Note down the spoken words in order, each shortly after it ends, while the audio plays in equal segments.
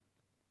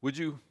Would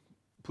you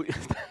please?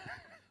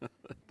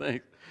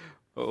 Thanks.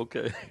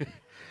 Okay.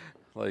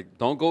 Like,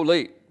 don't go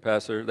late,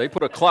 Pastor. They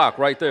put a clock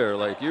right there.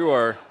 Like, you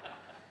are.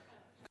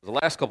 The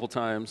last couple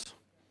times,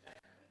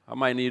 I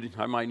might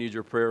need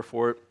your prayer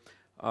for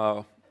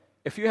it.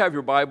 If you have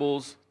your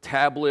Bibles,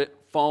 tablet,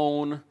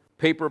 phone,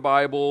 paper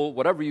Bible,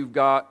 whatever you've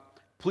got,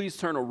 please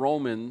turn to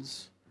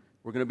Romans.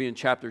 We're going to be in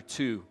chapter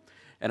 2.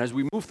 And as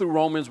we move through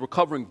Romans, we're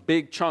covering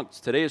big chunks.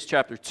 Today is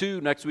chapter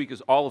 2. Next week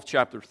is all of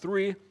chapter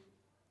 3.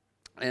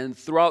 And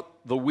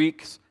throughout the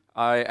weeks,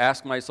 I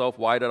ask myself,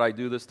 why did I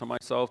do this to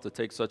myself to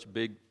take such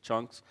big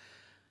chunks?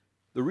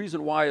 The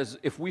reason why is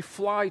if we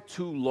fly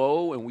too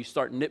low and we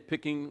start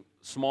nitpicking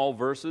small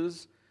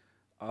verses,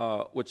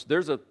 which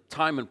there's a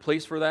time and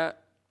place for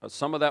that.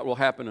 Some of that will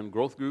happen in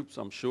growth groups,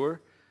 I'm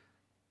sure.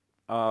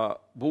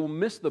 But we'll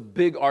miss the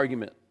big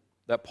argument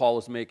that Paul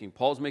is making.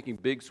 Paul's making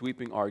big,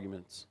 sweeping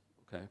arguments.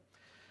 Okay.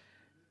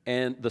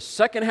 And the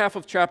second half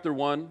of chapter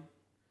 1,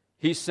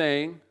 he's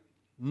saying,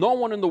 no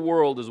one in the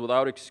world is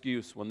without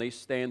excuse when they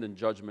stand in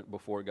judgment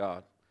before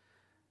God.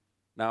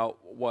 Now,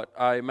 what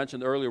I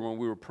mentioned earlier when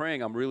we were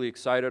praying, I'm really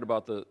excited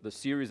about the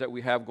series that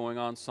we have going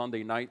on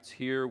Sunday nights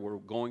here. We're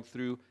going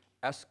through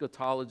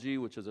eschatology,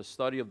 which is a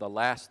study of the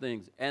last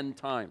things, end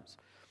times.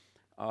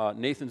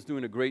 Nathan's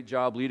doing a great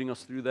job leading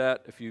us through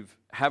that. If you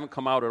haven't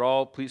come out at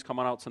all, please come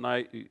on out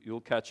tonight. You'll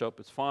catch up.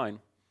 It's fine.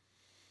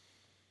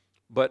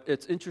 But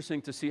it's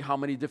interesting to see how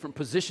many different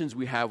positions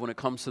we have when it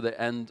comes to the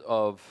end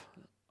of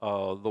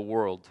the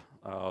world,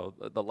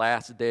 the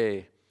last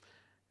day.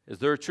 Is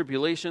there a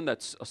tribulation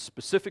that's a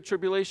specific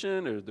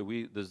tribulation, or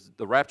does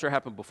the rapture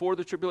happen before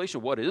the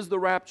tribulation? What is the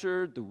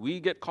rapture? Do we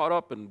get caught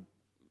up and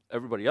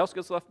everybody else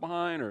gets left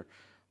behind, or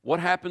what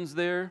happens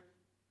there?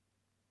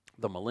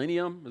 The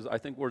millennium, I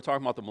think we're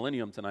talking about the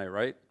millennium tonight,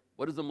 right?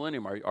 What is the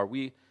millennium? Are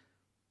we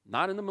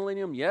not in the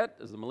millennium yet?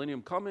 Is the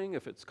millennium coming?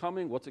 If it's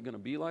coming, what's it going to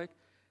be like?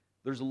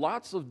 There's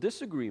lots of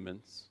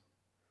disagreements.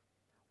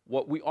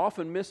 What we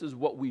often miss is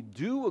what we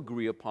do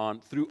agree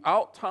upon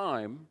throughout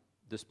time.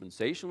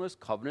 Dispensationalists,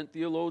 covenant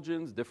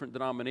theologians, different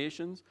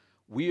denominations,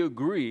 we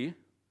agree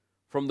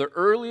from the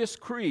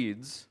earliest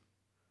creeds,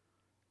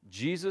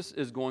 Jesus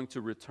is going to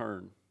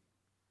return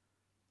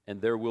and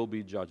there will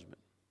be judgment.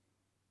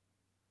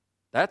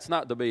 That's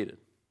not debated.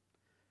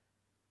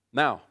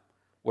 Now,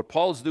 what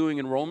Paul is doing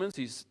in Romans,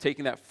 he's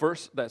taking that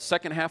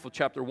second half of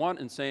chapter 1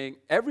 and saying,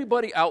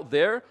 everybody out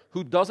there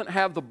who doesn't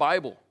have the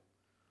Bible,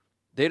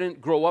 they didn't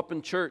grow up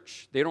in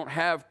church, they don't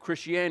have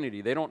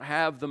Christianity, they don't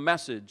have the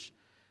message,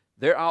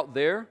 they're out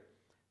there,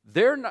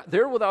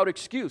 they're without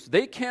excuse.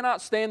 They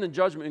cannot stand in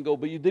judgment and go,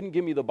 but you didn't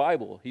give me the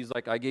Bible. He's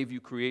like, I gave you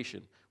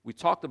creation. We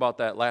talked about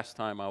that last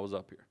time I was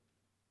up here.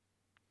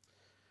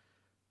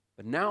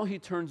 But now he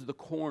turns the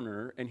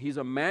corner and he's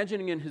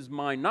imagining in his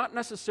mind, not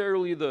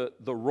necessarily the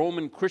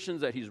Roman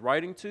Christians that he's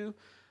writing to,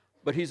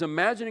 but he's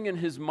imagining in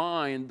his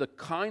mind the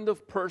kind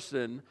of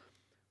person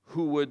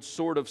who would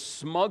sort of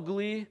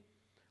smugly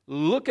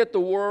look at the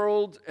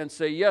world and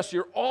say, yes,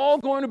 you're all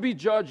going to be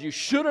judged. You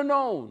should have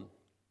known.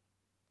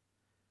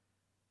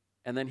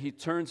 And then he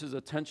turns his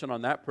attention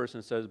on that person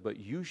and says, but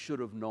you should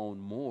have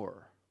known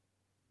more.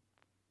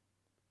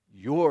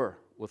 You're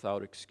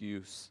without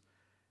excuse.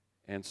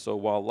 And so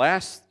while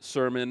last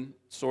sermon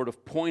sort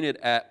of pointed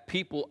at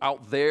people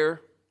out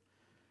there,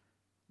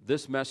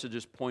 this message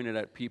is pointed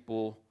at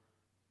people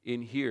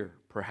in here,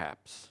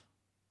 perhaps.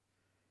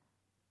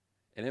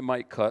 And it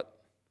might cut,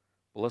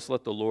 but let's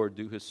let the Lord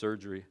do his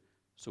surgery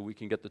so we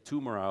can get the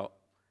tumor out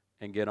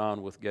and get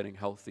on with getting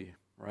healthy,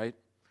 right?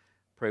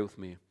 Pray with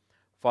me.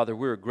 Father,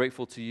 we're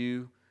grateful to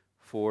you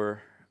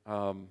for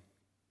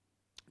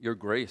your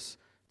grace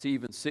to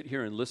even sit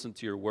here and listen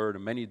to your word,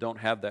 and many don't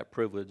have that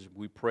privilege.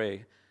 We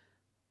pray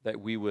that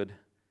we would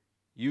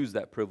use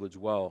that privilege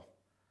well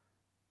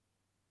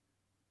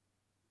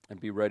and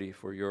be ready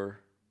for your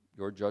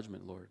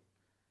judgment, Lord.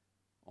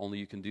 Only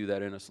you can do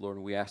that in us, Lord,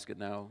 and we ask it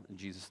now in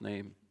Jesus'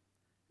 name.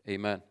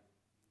 Amen.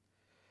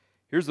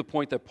 Here's the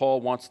point that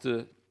Paul wants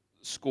to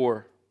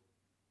score.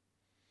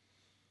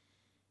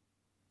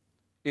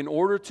 In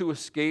order to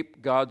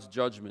escape God's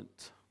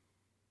judgment,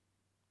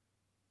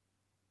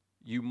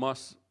 you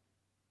must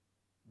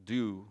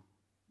do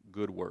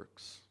good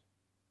works.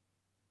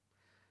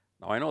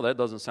 Now, I know that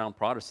doesn't sound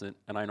Protestant,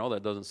 and I know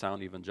that doesn't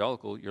sound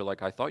evangelical. You're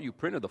like, I thought you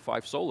printed the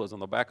 5 solas on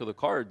the back of the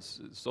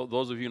cards. So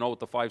those of you who know what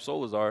the 5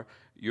 solas are,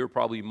 you're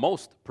probably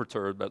most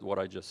perturbed at what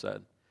I just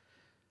said.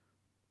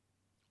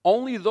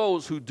 Only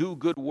those who do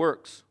good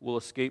works will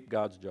escape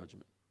God's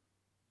judgment.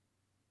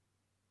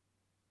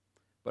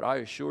 But I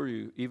assure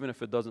you, even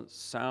if it doesn't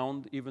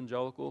sound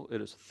evangelical,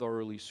 it is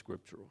thoroughly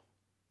scriptural.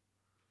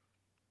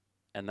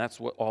 And that's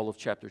what all of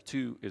chapter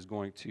 2 is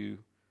going to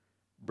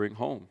bring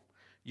home.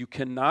 You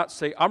cannot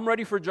say, I'm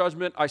ready for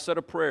judgment, I said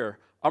a prayer.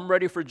 I'm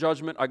ready for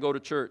judgment, I go to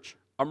church.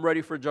 I'm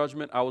ready for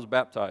judgment, I was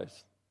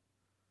baptized.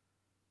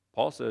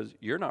 Paul says,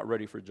 you're not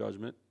ready for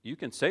judgment. You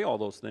can say all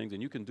those things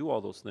and you can do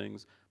all those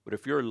things, but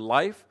if your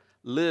life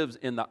lives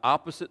in the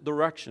opposite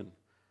direction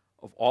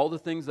of all the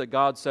things that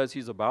God says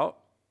he's about,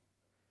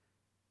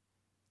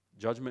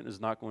 judgment is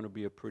not going to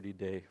be a pretty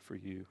day for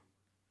you.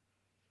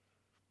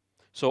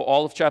 So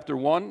all of chapter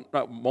 1,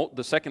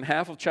 the second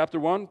half of chapter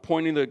 1,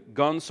 pointing the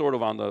gun sort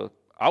of on the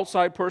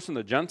outside person,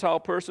 the Gentile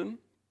person.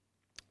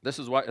 This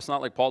is why it's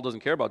not like Paul doesn't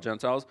care about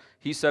Gentiles.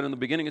 He said in the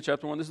beginning of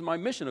chapter 1, this is my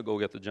mission to go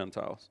get the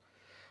Gentiles.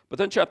 But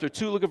then chapter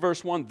 2, look at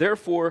verse 1.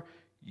 Therefore,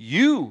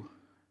 you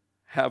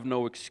have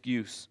no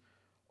excuse,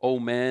 O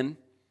man.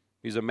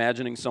 He's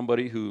imagining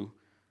somebody who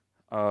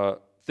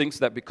thinks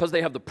that because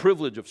they have the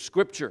privilege of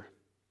Scripture,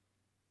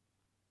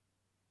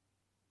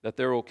 that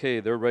they're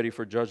okay, they're ready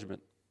for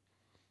judgment.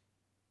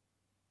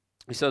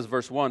 He says,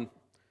 verse 1,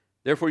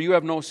 therefore you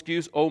have no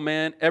excuse, O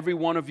man, every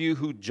one of you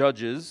who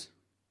judges.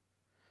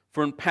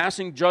 For in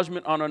passing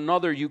judgment on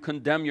another, you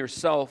condemn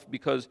yourself,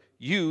 because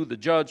you, the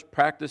judge,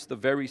 practice the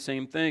very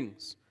same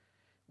things.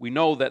 We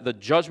know that the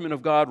judgment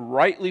of God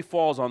rightly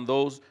falls on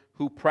those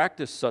who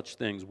practice such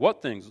things.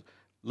 What things?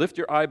 Lift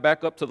your eye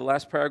back up to the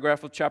last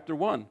paragraph of chapter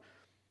 1.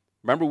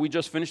 Remember, we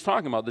just finished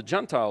talking about the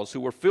Gentiles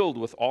who were filled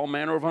with all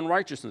manner of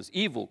unrighteousness,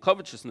 evil,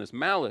 covetousness,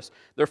 malice.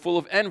 They're full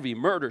of envy,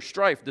 murder,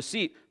 strife,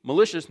 deceit,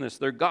 maliciousness.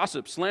 They're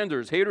gossips,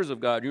 slanderers, haters of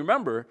God. You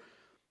remember,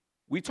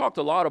 we talked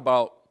a lot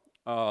about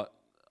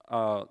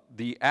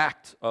the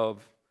act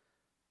of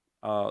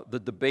the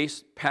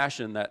debased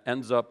passion that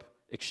ends up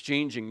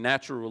exchanging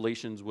natural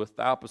relations with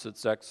the opposite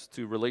sex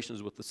to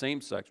relations with the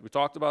same sex. We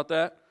talked about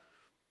that.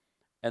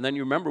 And then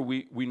you remember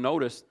we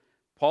noticed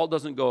Paul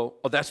doesn't go,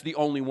 oh, that's the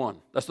only one.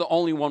 That's the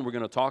only one we're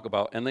going to talk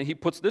about. And then he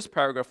puts this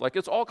paragraph like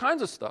it's all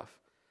kinds of stuff.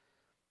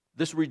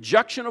 This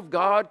rejection of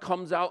God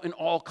comes out in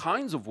all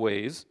kinds of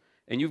ways.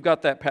 And you've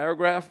got that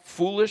paragraph,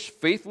 foolish,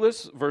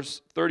 faithless,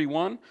 verse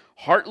 31,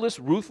 heartless,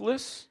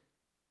 ruthless.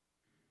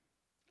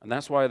 And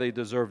that's why they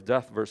deserve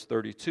death, verse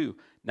 32.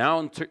 Now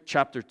in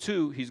chapter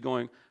 2, he's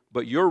going,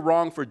 but you're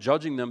wrong for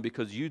judging them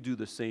because you do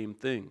the same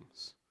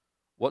things.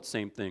 What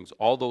same things?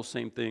 All those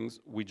same things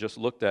we just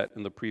looked at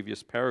in the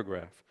previous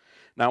paragraph.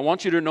 Now I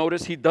want you to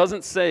notice he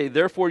doesn't say,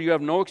 therefore you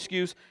have no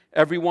excuse,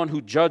 everyone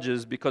who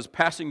judges, because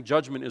passing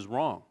judgment is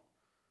wrong.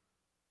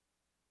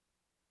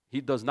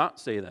 He does not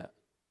say that.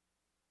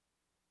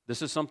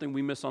 This is something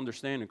we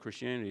misunderstand in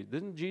Christianity.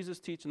 Didn't Jesus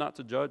teach not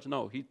to judge?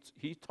 No,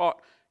 he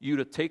taught you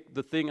to take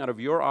the thing out of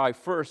your eye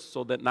first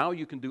so that now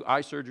you can do eye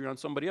surgery on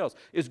somebody else.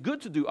 It's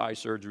good to do eye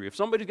surgery. If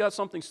somebody's got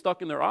something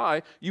stuck in their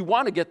eye, you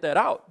want to get that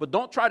out. But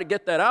don't try to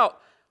get that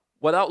out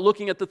without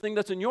looking at the thing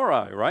that's in your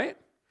eye, right?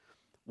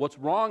 What's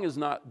wrong is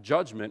not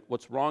judgment.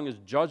 What's wrong is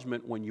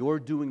judgment when you're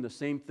doing the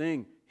same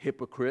thing,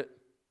 hypocrite.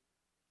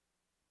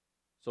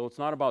 So it's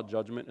not about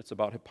judgment, it's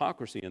about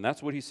hypocrisy. And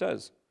that's what he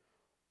says.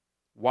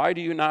 Why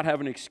do you not have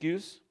an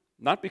excuse?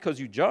 Not because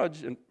you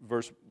judge, in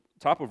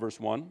top of verse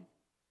 1.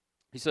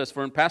 He says,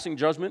 for in passing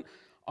judgment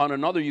on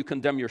another you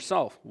condemn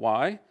yourself.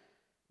 Why?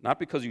 Not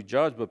because you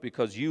judge, but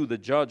because you, the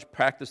judge,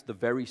 practice the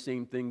very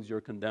same things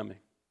you're condemning.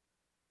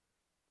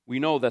 We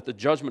know that the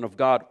judgment of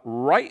God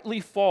rightly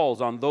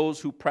falls on those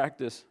who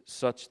practice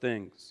such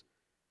things.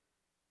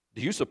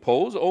 Do you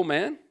suppose, oh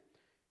man,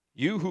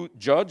 you who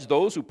judge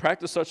those who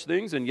practice such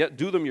things and yet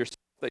do them yourself,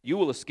 that you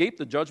will escape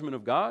the judgment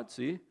of God?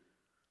 See?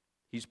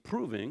 He's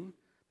proving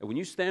that when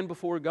you stand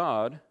before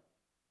God,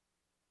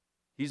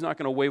 he's not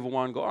going to wave a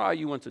wand and go,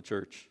 you went to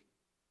church.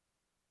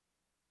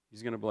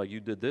 He's going to be like, you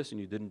did this and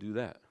you didn't do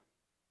that.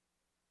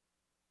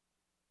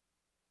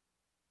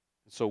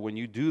 So when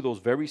you do those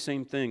very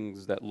same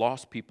things that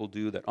lost people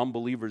do, that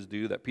unbelievers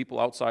do, that people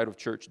outside of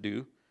church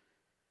do,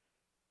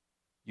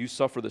 you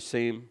suffer the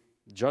same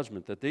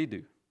judgment that they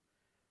do.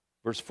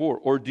 Verse 4,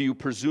 or do you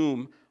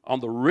presume on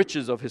the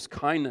riches of his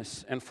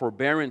kindness and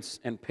forbearance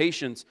and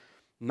patience,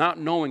 not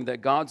knowing that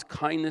God's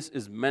kindness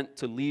is meant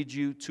to lead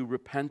you to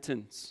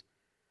repentance?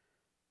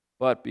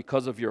 But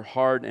because of your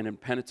hard and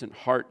impenitent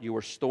heart, you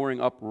are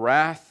storing up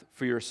wrath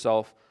for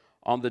yourself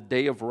on the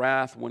day of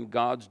wrath when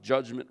God's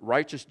judgment,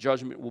 righteous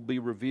judgment, will be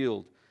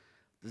revealed.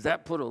 Does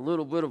that put a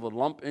little bit of a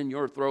lump in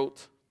your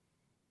throat?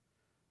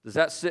 Does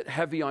that sit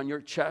heavy on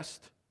your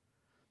chest?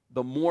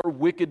 The more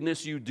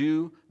wickedness you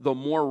do, the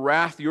more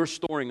wrath you're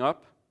storing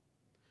up.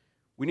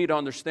 We need to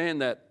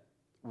understand that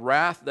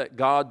wrath that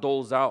God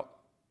doles out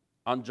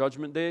on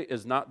Judgment Day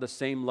is not the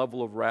same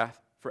level of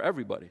wrath for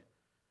everybody.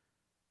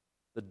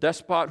 The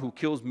despot who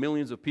kills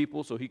millions of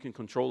people so he can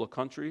control a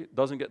country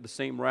doesn't get the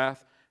same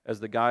wrath as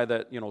the guy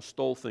that,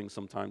 stole things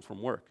sometimes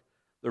from work.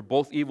 They're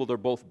both evil, they're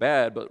both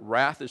bad, but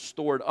wrath is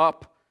stored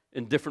up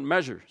in different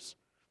measures.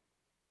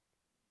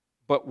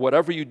 But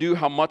whatever you do,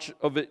 how much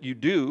of it you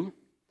do,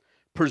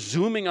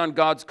 presuming on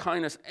God's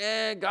kindness,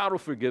 God will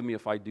forgive me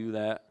if I do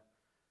that.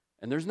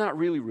 And there's not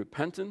really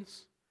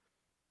repentance.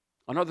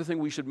 Another thing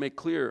we should make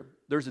clear,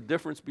 there's a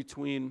difference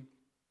between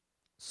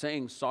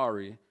saying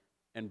sorry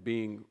and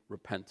being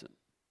repentant.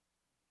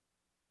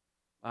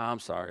 I'm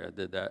sorry I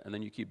did that, and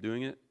then you keep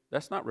doing it.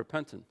 That's not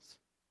repentance.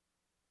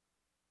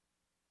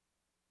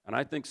 And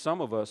I think some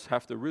of us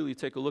have to really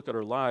take a look at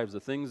our lives, the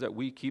things that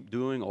we keep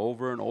doing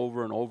over and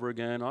over and over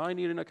again. I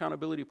need an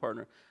accountability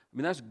partner. I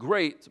mean, that's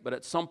great, but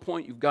at some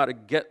point you've got to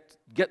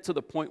get to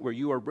the point where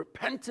you are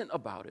repentant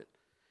about it.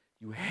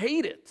 You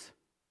hate it.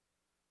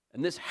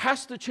 And this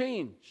has to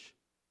change.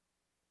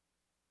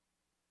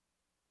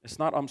 It's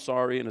not I'm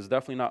sorry, and it's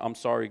definitely not I'm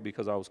sorry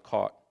because I was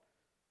caught.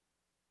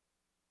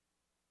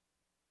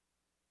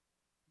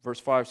 Verse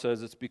 5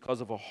 says it's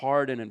because of a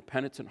hard and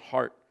impenitent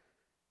heart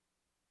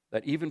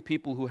that even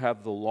people who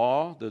have the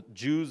law, the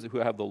Jews who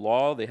have the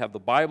law, they have the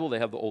Bible, they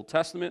have the Old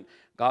Testament,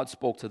 God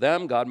spoke to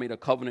them, God made a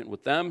covenant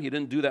with them. He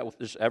didn't do that with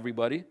just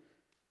everybody.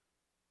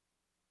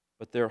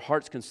 But their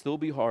hearts can still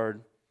be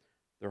hard,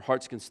 their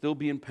hearts can still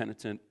be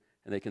impenitent,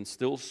 and they can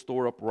still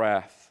store up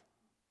wrath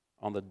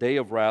on the day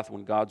of wrath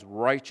when God's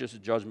righteous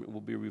judgment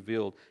will be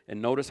revealed.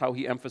 And notice how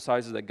he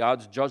emphasizes that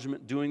God's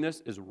judgment doing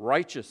this is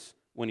righteous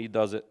when he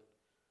does it,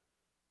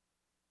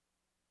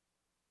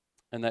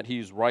 and that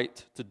he's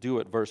right to do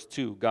it. Verse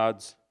 2,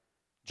 God's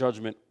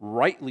judgment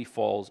rightly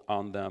falls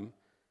on them.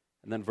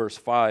 And then verse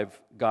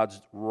 5, God's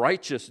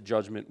righteous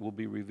judgment will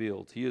be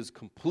revealed. He is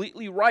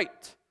completely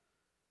right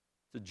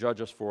to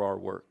judge us for our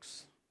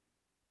works.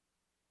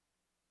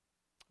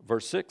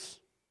 Verse 6,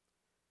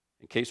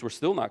 in case we're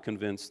still not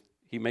convinced,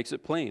 he makes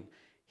it plain.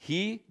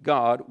 He,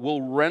 God,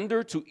 will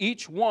render to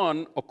each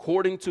one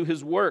according to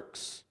his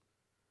works.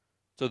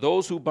 To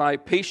those who by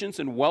patience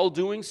and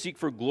well-doing seek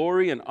for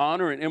glory and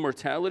honor and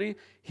immortality,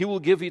 he will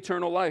give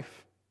eternal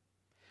life.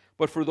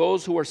 But for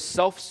those who are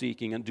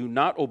self-seeking and do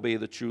not obey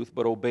the truth,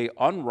 but obey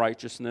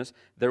unrighteousness,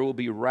 there will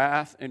be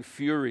wrath and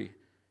fury.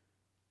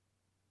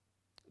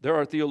 There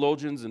are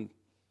theologians and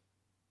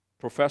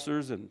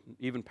professors and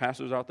even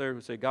pastors out there who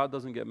say, God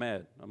doesn't get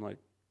mad. I'm like,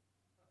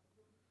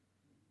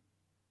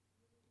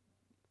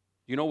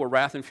 you know what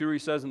wrath and fury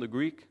says in the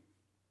Greek?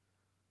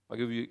 I'll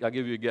give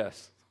you a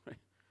guess.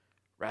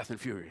 Wrath and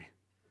fury.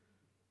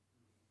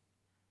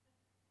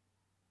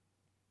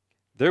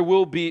 There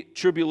will be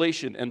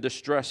tribulation and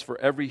distress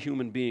for every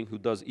human being who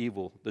does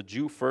evil, the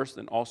Jew first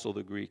and also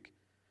the Greek.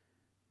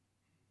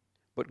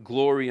 But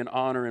glory and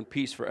honor and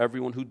peace for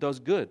everyone who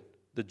does good,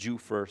 the Jew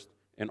first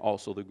and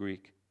also the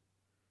Greek.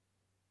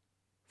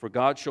 For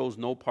God shows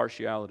no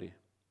partiality.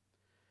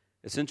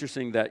 It's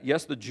interesting that,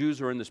 yes, the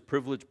Jews are in this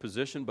privileged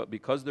position, but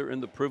because they're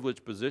in the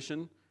privileged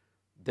position,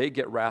 they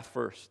get wrath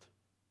first.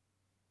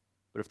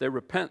 But if they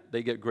repent,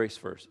 they get grace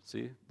first.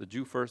 See, the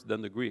Jew first,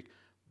 then the Greek.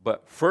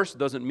 But first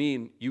doesn't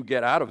mean you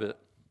get out of it.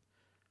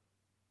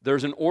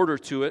 There's an order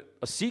to it,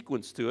 a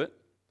sequence to it,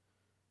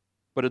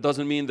 but it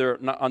doesn't mean they're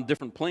not on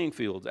different playing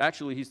fields.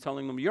 Actually, he's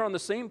telling them, you're on the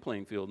same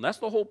playing field. And that's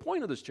the whole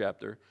point of this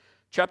chapter.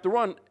 Chapter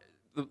 1,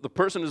 the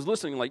person is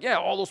listening like, yeah,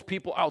 all those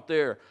people out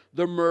there,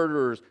 the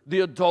murderers,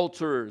 the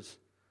adulterers,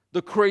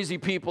 the crazy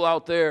people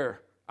out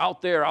there,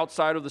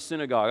 outside of the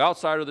synagogue,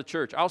 outside of the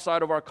church,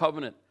 outside of our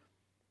covenant.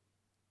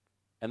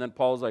 And then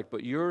Paul's like,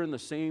 but you're in the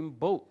same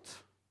boat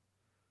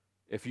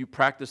if you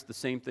practice the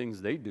same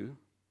things they do.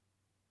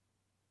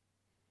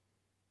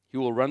 He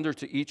will render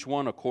to each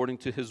one according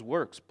to his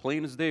works.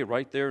 Plain as day,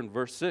 right there in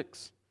verse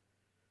 6.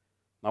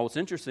 Now what's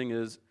interesting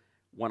is,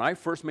 when I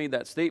first made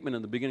that statement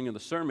in the beginning of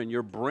the sermon,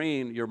 your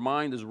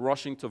mind is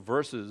rushing to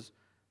verses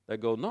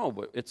that go, no,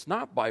 but it's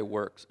not by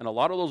works. And a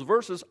lot of those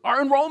verses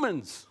are in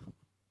Romans.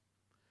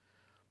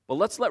 But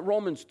let's let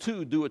Romans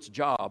 2 do its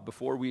job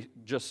before we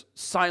just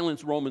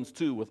silence Romans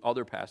 2 with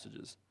other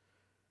passages.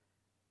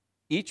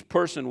 Each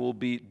person will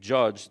be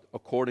judged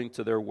according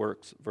to their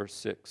works, verse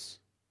 6.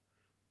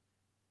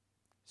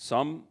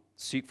 Some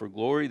seek for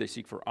glory, they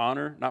seek for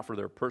honor, not for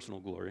their personal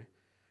glory,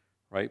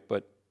 right?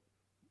 But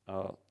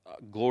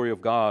glory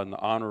of God and the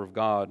honor of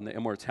God and the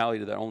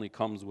immortality that only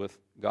comes with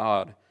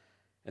God.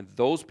 And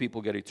those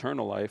people get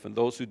eternal life, and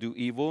those who do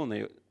evil and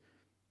they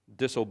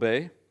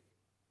disobey,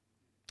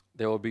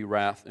 there will be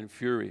wrath and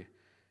fury.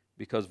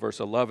 Because verse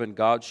 11,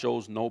 God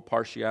shows no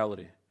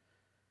partiality.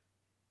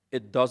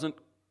 It doesn't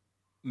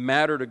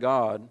matter to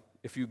God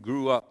if you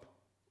grew up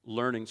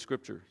learning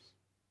scriptures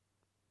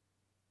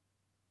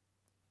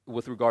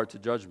with regard to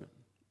judgment.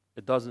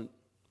 It doesn't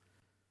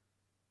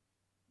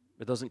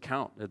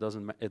count.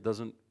 It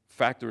doesn't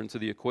factor into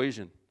the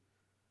equation.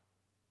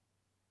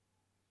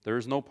 There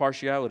is no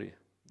partiality.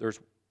 There's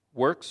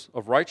works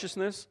of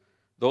righteousness,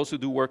 those who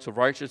do works of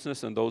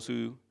righteousness, and those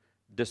who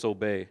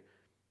disobey.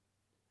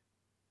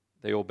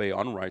 They obey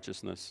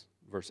unrighteousness,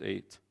 verse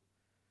 8.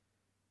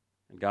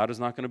 And God is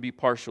not going to be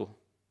partial.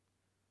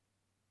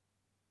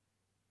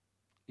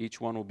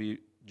 Each one will be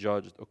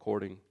judged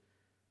according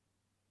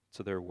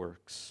to their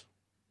works.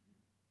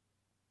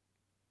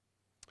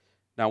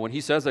 Now, when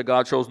he says that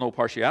God shows no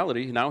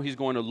partiality, now he's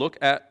going to look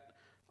at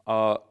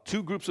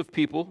two groups of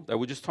people that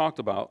we just talked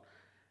about.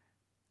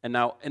 And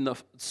now, in the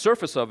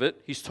surface of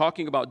it, he's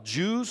talking about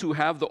Jews who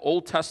have the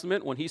Old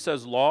Testament. When he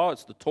says law,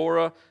 it's the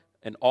Torah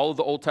and all of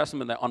the Old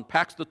Testament that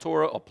unpacks the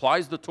Torah,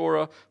 applies the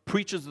Torah,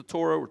 preaches the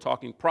Torah. We're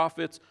talking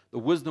prophets, the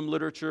wisdom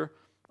literature,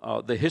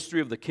 the history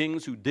of the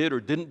kings who did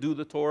or didn't do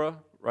the Torah,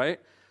 right?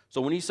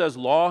 So when he says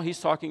law, he's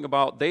talking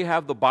about they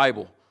have the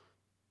Bible.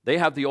 They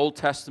have the Old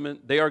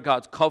Testament. They are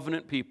God's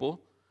covenant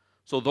people.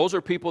 So those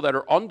are people that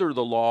are under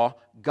the law.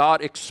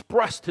 God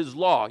expressed his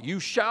law. You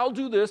shall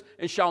do this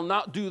and shall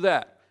not do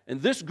that.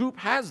 And this group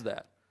has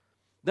that.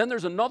 Then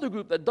there's another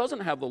group that doesn't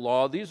have the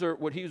law. These are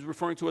what he's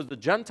referring to as the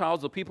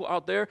Gentiles, the people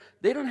out there.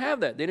 They don't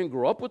have that. They didn't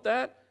grow up with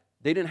that.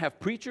 They didn't have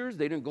preachers.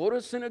 They didn't go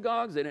to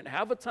synagogues. They didn't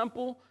have a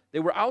temple. They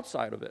were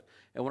outside of it.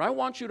 And what I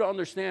want you to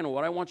understand and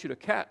what I want you to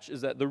catch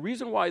is that the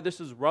reason why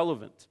this is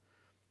relevant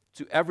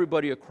to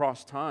everybody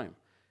across time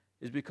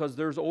is because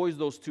there's always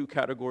those two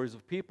categories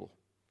of people.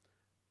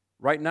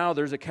 Right now,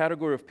 there's a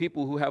category of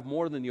people who have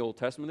more than the Old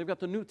Testament. They've got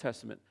the New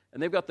Testament,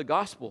 and they've got the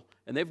gospel,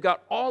 and they've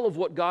got all of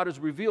what God has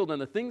revealed. And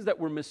the things that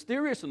were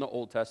mysterious in the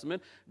Old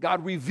Testament,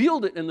 God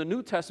revealed it in the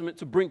New Testament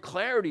to bring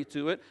clarity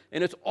to it,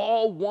 and it's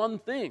all one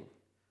thing.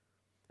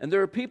 And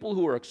there are people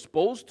who are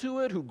exposed to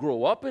it, who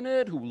grow up in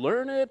it, who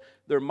learn it.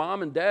 Their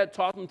mom and dad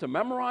taught them to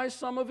memorize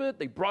some of it.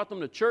 They brought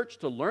them to church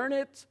to learn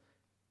it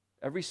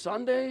every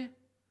Sunday. And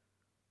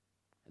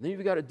then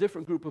you've got a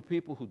different group of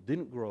people who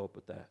didn't grow up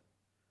with that,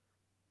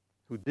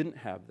 who didn't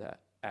have that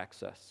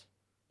access.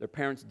 Their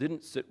parents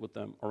didn't sit with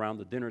them around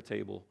the dinner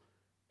table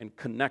and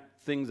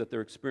connect things that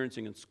they're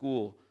experiencing in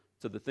school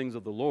to the things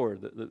of the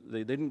Lord.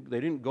 They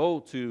didn't go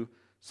to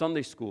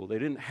Sunday school. They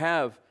didn't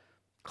have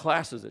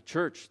classes at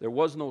church. There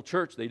was no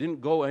church. They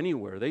didn't go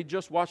anywhere. They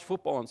just watched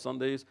football on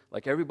Sundays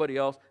like everybody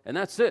else, and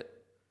that's it.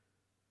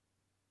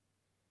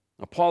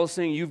 Now, Paul is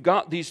saying you've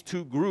got these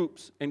two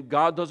groups, and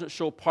God doesn't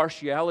show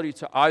partiality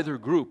to either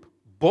group.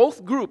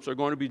 Both groups are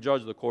going to be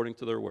judged according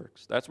to their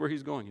works. That's where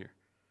he's going here.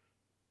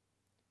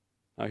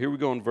 Now, here we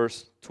go in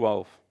verse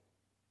 12.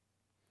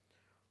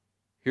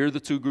 Here are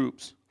the two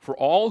groups. For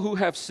all who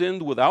have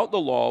sinned without the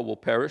law will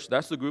perish.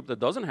 That's the group that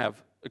doesn't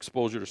have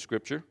exposure to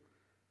Scripture.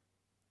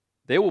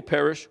 They will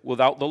perish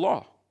without the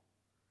law.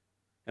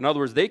 In other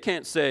words, they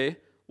can't say,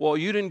 well,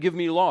 you didn't give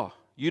me law.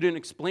 You didn't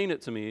explain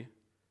it to me,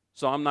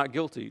 so I'm not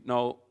guilty.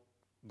 No,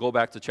 go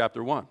back to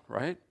chapter 1,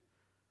 right?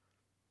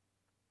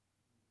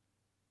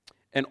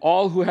 And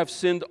all who have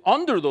sinned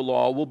under the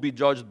law will be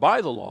judged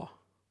by the law.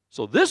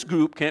 So this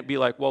group can't be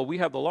like, well, we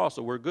have the law,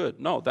 so we're good.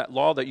 No, that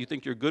law that you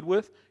think you're good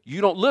with,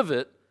 you don't live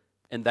it,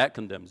 and that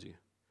condemns you.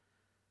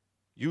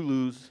 You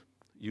lose,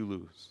 you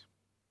lose.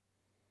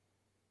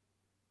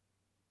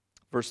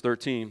 Verse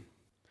 13,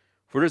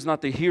 for it is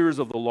not the hearers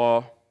of the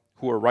law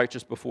who are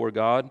righteous before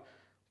God,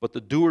 but the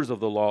doers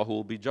of the law who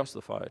will be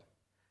justified.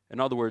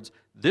 In other words,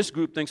 this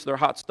group thinks they're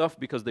hot stuff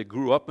because they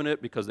grew up in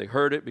it, because they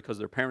heard it, because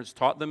their parents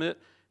taught them it,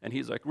 and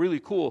he's like,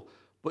 really cool,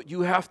 but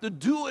you have to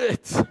do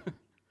it.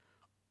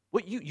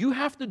 You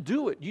have to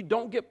do it. You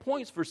don't get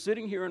points for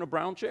sitting here in a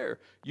brown chair.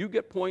 You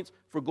get points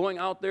for going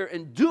out there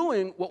and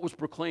doing what was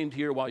proclaimed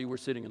here while you were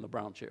sitting in the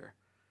brown chair.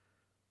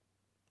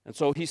 And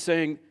so he's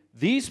saying,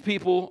 these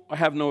people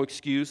have no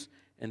excuse,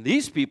 and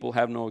these people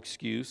have no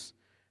excuse,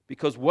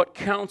 because what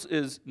counts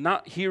is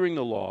not hearing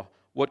the law.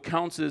 What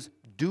counts is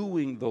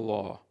doing the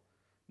law.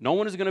 No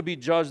one is going to be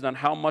judged on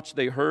how much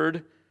they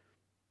heard,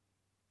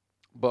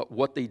 but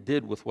what they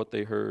did with what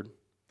they heard.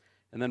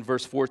 And then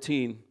verse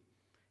 14,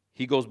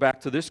 he goes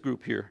back to this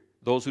group here,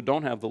 those who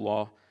don't have the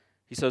law.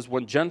 He says,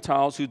 when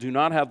Gentiles who do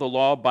not have the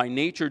law by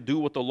nature do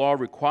what the law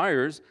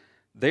requires,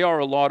 they are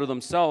a law to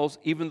themselves,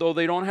 even though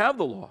they don't have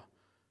the law.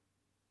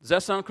 Does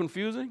that sound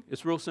confusing?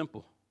 It's real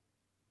simple.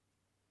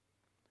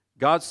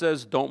 God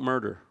says, don't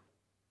murder.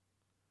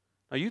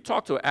 Now, you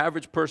talk to an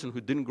average person who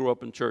didn't grow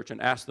up in church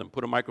and ask them,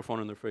 put a microphone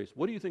in their face,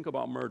 what do you think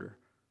about murder?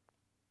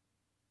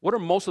 What are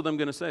most of them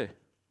going to say?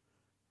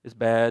 It's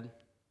bad.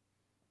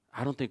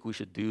 I don't think we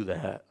should do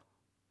that.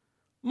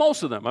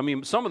 Most of them. I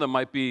mean, some of them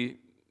might be,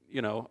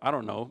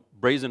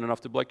 brazen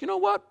enough to be like, you know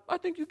what? I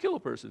think you kill a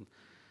person.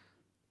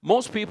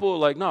 Most people are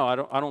like, no,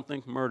 I don't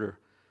think murder.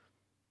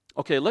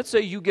 Okay, let's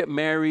say you get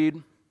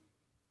married.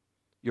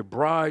 Your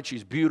bride,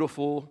 she's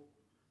beautiful.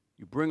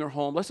 You bring her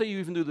home. Let's say you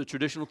even do the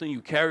traditional thing.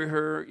 You carry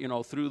her,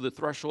 through the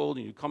threshold,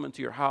 and you come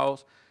into your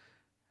house.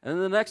 And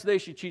then the next day,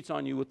 she cheats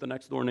on you with the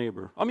next door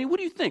neighbor. I mean, what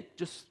do you think?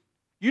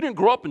 You didn't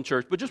grow up in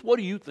church, but just what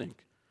do you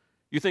think?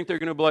 You think they're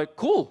going to be like,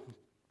 cool.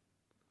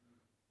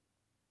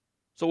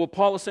 So what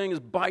Paul is saying is,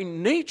 by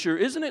nature,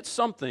 isn't it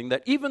something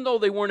that even though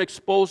they weren't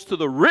exposed to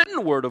the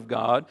written word of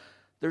God,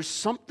 there's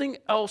something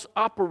else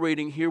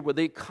operating here where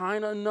they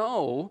kind of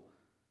know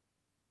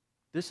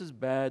this is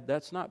bad,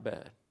 that's not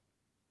bad.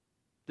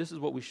 This is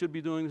what we should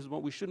be doing, this is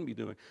what we shouldn't be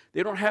doing.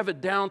 They don't have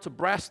it down to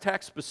brass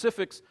tack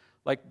specifics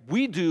like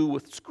we do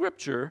with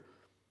Scripture,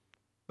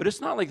 but it's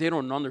not like they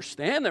don't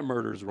understand that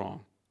murder is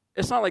wrong.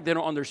 It's not like they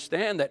don't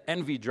understand that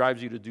envy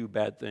drives you to do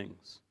bad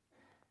things.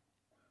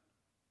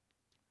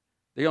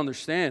 They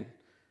understand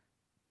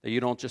that you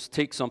don't just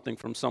take something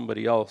from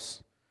somebody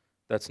else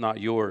that's not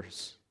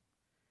yours.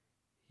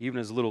 Even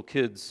as little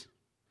kids,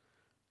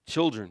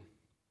 children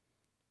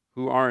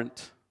who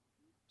aren't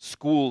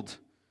schooled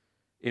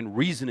in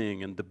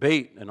reasoning and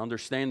debate and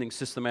understanding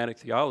systematic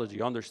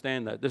theology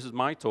understand that this is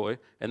my toy,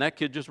 and that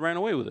kid just ran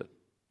away with it.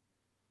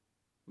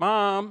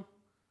 Mom,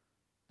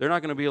 they're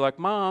not going to be like,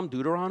 Mom,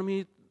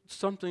 Deuteronomy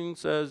something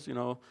says,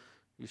 No,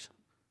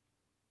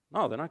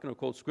 they're not going to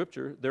quote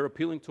Scripture. They're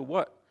appealing to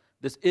what?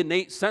 This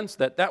innate sense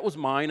that was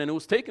mine and it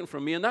was taken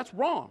from me, and that's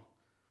wrong.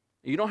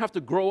 You don't have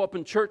to grow up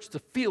in church to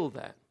feel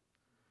that.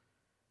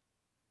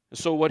 And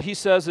so what he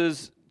says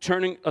is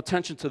turning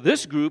attention to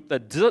this group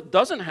that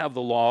doesn't have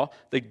the law.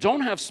 They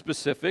don't have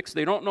specifics.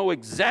 They don't know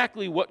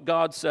exactly what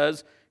God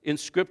says in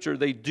Scripture,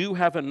 they do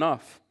have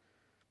enough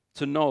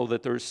to know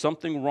that there's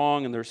something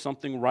wrong and there's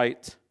something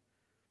right.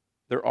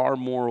 There are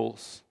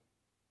morals.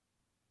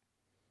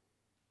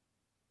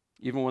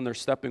 Even when they're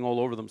stepping all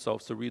over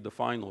themselves to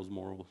redefine those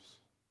morals.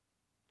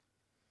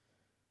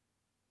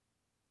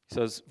 He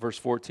says, verse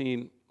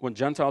 14, when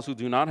Gentiles who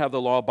do not have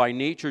the law by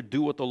nature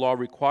do what the law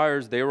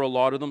requires, they are a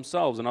law to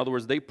themselves. In other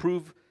words, they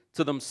prove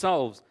to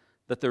themselves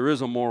that there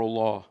is a moral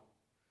law,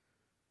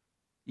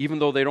 even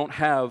though they don't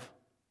have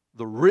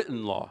the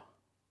written law,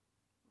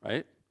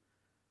 right?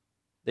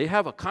 They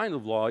have a kind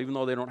of law, even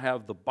though they don't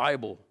have the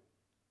Bible.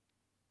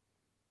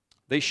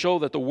 They show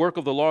that the work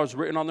of the law is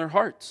written on their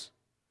hearts,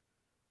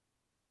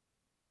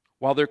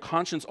 while their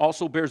conscience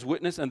also bears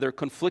witness and their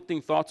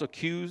conflicting thoughts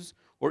accuse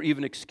or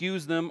even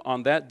excuse them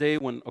on that day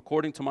when,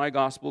 according to my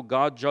gospel,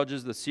 God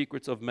judges the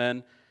secrets of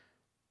men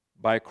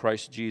by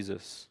Christ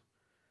Jesus.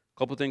 A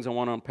couple of things I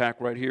want to unpack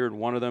right here, and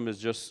one of them is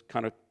just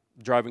kind of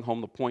driving home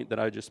the point that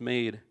I just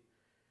made.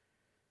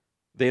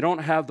 They don't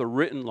have the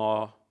written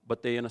law,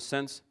 but they, in a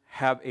sense,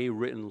 have a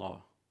written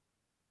law.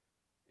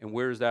 And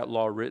where is that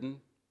law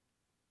written?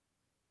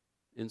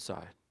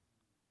 Inside.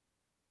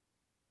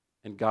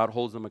 And God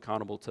holds them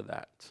accountable to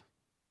that.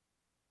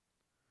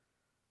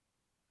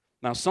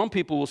 Now, some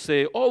people will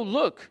say, oh,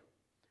 look,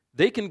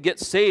 they can get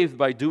saved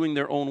by doing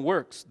their own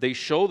works. They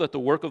show that the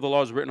work of the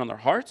law is written on their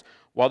hearts,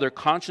 while their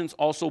conscience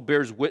also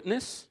bears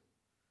witness.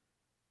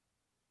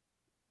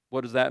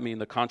 What does that mean,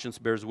 the conscience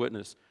bears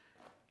witness?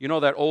 You know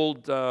that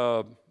old,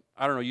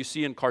 you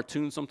see in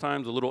cartoons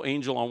sometimes, the little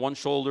angel on one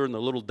shoulder and the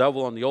little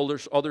devil on the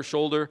other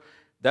shoulder.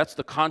 That's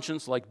the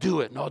conscience, like, do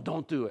it. No,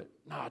 don't do it.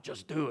 No,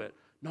 just do it.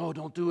 No,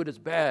 don't do it, it's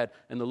bad.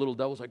 And the little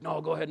devil's like, no,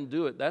 go ahead and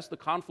do it. That's the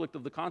conflict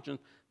of the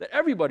conscience that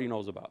everybody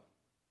knows about.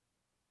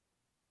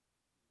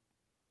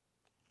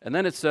 And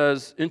then it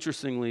says,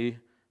 interestingly,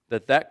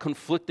 that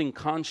conflicting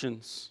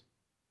conscience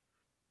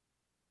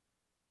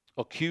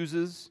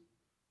accuses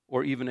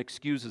or even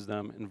excuses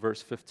them in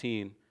verse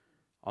 15.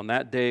 On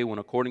that day when,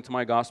 according to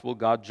my gospel,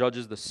 God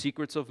judges the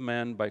secrets of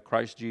men by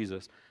Christ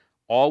Jesus,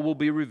 all will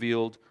be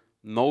revealed.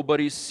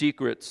 Nobody's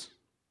secrets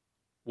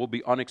will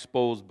be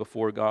unexposed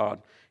before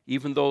God.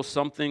 Even though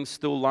some things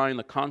still lie in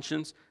the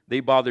conscience, they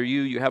bother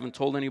you, you haven't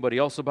told anybody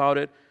else about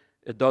it,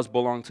 it does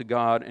belong to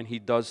God, and He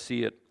does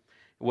see it.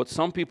 What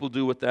some people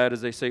do with that is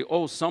they say,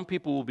 oh, some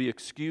people will be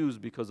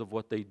excused because of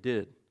what they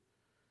did.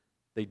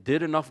 They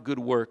did enough good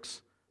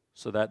works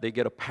so that they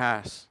get a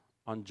pass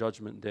on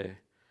Judgment Day.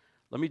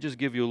 Let me just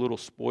give you a little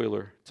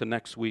spoiler to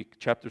next week,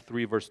 chapter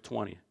 3, verse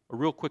 20. A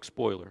real quick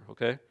spoiler,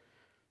 okay?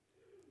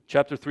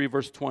 Chapter 3,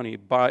 verse 20.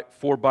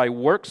 For by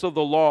works of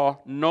the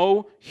law,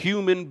 no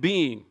human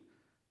being.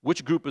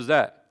 Which group is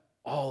that?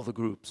 All the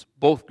groups,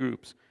 both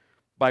groups.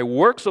 By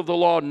works of the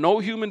law, no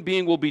human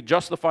being will be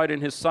justified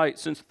in his sight,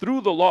 since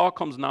through the law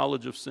comes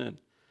knowledge of sin.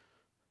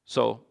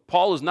 So,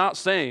 Paul is not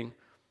saying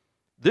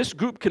this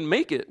group can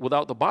make it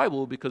without the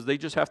Bible because they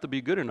just have to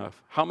be good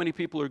enough. How many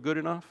people are good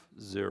enough?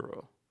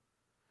 0.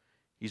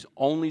 He's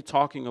only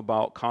talking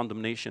about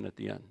condemnation at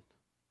the end.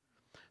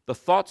 The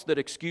thoughts that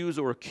excuse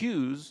or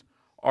accuse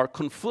are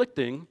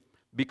conflicting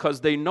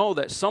because they know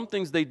that some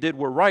things they did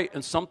were right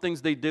and some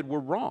things they did were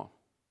wrong.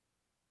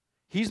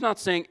 He's not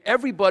saying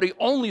everybody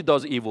only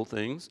does evil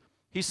things.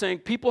 He's saying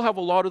people have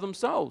a law to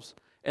themselves.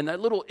 And that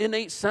little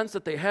innate sense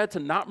that they had to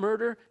not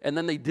murder and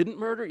then they didn't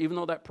murder, even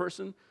though that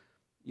person,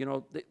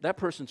 that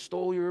person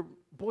stole your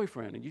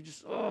boyfriend and you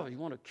just, you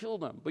want to kill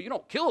them. But you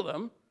don't kill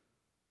them,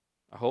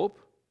 I hope.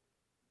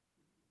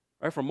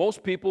 Right? For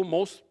most people,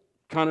 most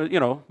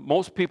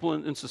people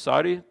in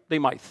society, they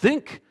might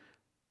think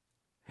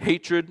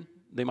hatred,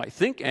 they might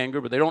think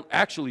anger, but they don't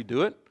actually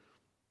do it.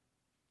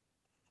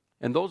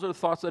 And those are the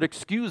thoughts that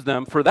excuse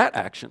them for that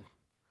action.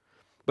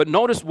 But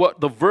notice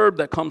what the verb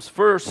that comes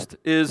first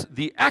is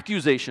the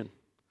accusation.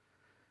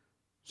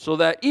 So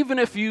that even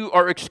if you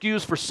are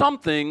excused for some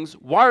things,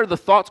 why are the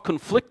thoughts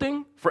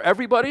conflicting for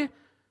everybody?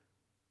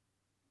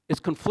 It's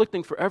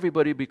conflicting for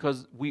everybody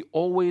because we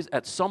always,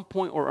 at some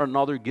point or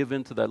another, give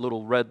in to that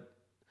little red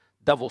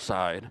devil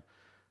side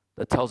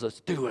that tells us,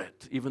 do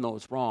it, even though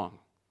it's wrong.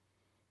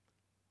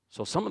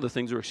 So some of the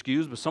things are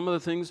excused, but some of the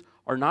things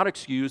are not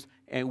excused,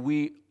 and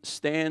we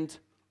stand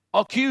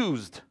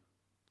accused.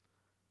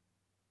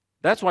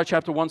 That's why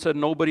chapter 1 said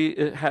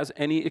nobody has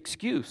any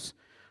excuse.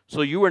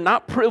 So you are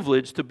not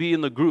privileged to be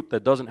in the group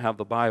that doesn't have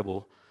the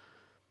Bible.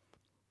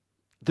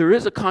 There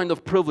is a kind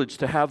of privilege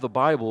to have the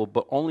Bible,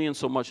 but only in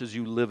so much as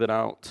you live it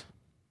out.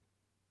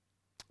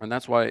 And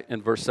that's why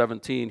in verse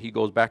 17 he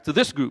goes back to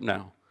this group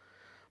now.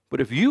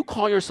 But if you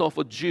call yourself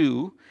a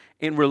Jew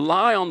and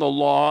rely on the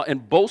law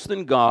and boast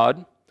in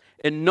God,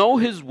 and know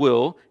His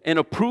will, and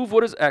approve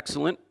what is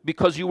excellent,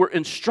 because you were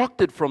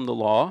instructed from the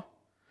law,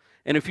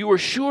 and if you are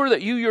sure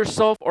that you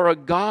yourself are a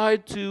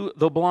guide to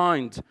the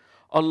blind,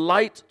 a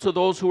light to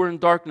those who are in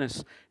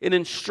darkness, an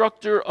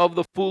instructor of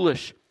the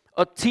foolish,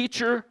 a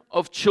teacher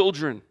of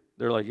children.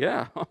 They're like,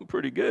 yeah, I'm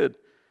pretty good.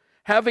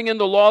 Having in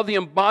the law the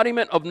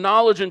embodiment of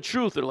knowledge and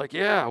truth. They're like,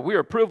 yeah, we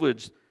are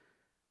privileged.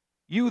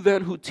 You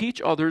then who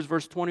teach others,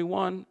 verse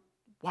 21,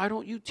 why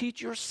don't you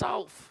teach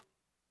yourself?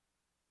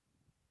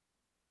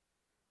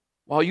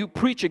 While you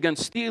preach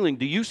against stealing,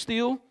 do you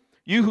steal?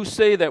 You who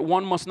say that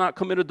one must not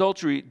commit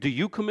adultery, do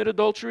you commit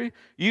adultery?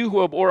 You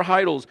who abhor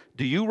idols,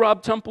 do you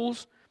rob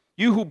temples?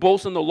 You who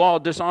boast in the law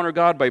dishonor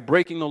God by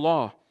breaking the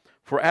law.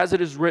 For as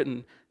it is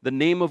written, the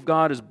name of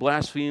God is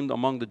blasphemed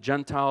among the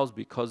Gentiles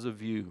because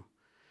of you.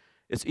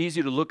 It's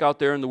easy to look out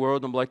there in the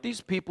world and be like,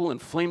 these people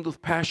inflamed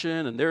with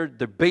passion and their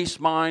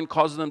base mind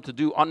causes them to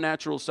do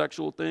unnatural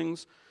sexual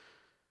things.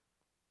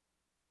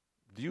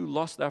 Do you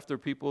lust after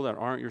people that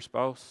aren't your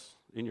spouse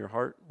in your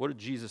heart? What did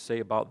Jesus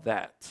say about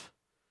that?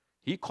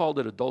 He called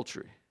it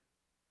adultery.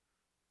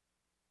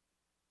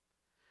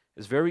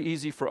 It's very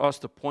easy for us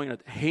to point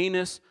at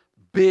heinous,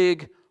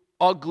 big,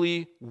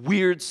 ugly,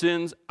 weird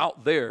sins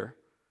out there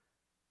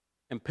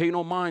and pay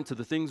no mind to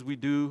the things we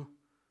do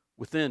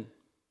within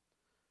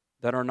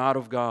that are not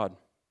of God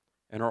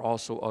and are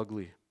also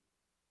ugly.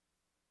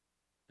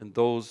 And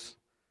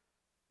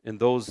in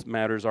those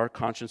matters, our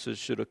consciences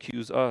should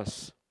accuse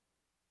us.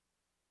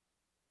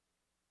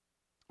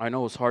 I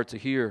know it's hard to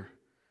hear,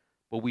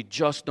 but we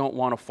just don't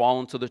want to fall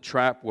into the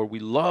trap where we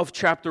love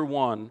chapter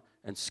 1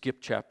 and skip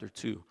chapter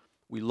 2.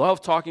 We love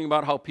talking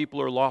about how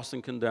people are lost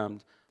and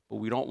condemned, but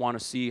we don't want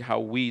to see how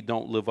we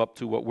don't live up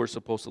to what we're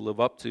supposed to live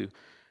up to.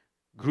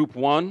 Group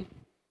 1,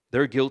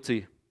 they're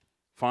guilty.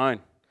 Fine.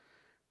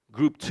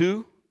 Group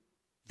 2,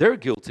 they're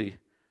guilty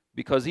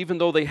because even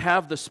though they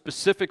have the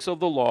specifics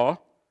of the law,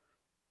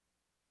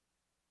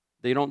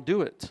 they don't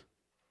do it.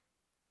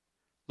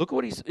 Look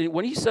what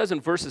when he says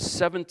in verses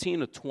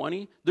 17 to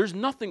 20, there's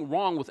nothing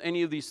wrong with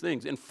any of these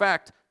things. In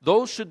fact,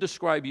 those should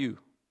describe you.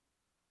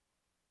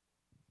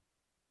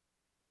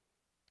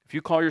 If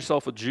you call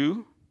yourself a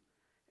Jew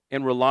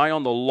and rely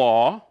on the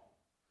law,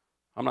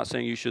 I'm not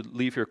saying you should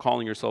leave here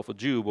calling yourself a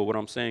Jew, but what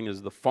I'm saying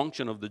is the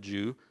function of the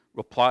Jew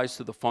applies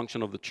to the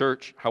function of the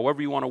church.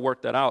 However you want to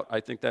work that out, I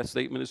think that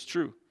statement is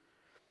true.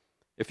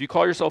 If you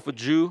call yourself a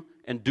Jew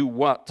and do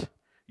what?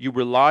 You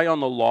rely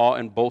on the law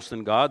and boast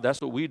in God. That's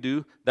what we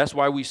do. That's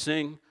why we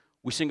sing.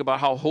 We sing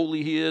about how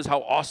holy He is,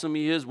 how awesome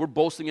He is. We're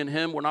boasting in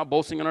Him. We're not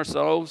boasting in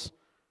ourselves.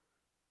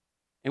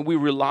 And we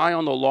rely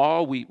on the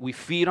law. We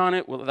feed on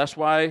it. Well, that's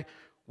why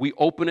we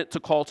open it to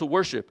call to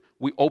worship.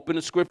 We open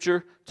the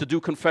Scripture to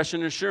do confession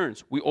and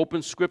assurance. We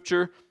open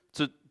Scripture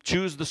to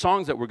choose the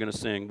songs that we're going to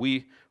sing.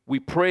 We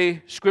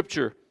pray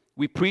Scripture.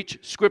 We preach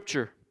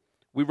Scripture.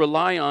 We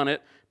rely on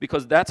it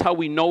because that's how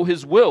we know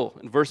His will.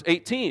 In verse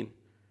 18,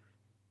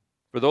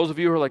 for those of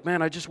you who are like,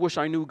 man, I just wish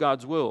I knew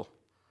God's will.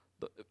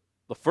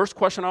 The first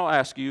question I'll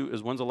ask you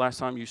is, when's the last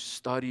time you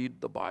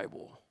studied the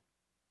Bible?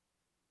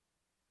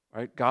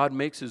 Right? God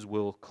makes His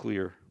will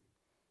clear.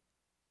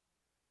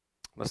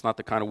 That's not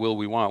the kind of will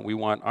we want.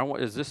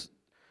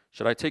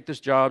 Should I take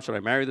this job? Should I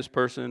marry this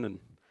person? And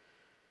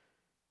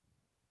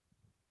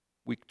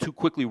we too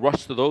quickly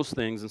rush to those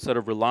things instead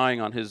of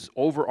relying on His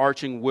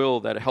overarching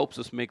will that helps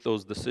us make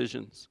those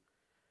decisions.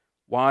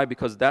 Why?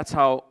 Because that's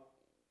how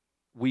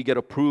we get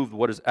approved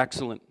what is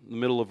excellent. In the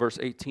middle of verse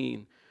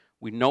 18,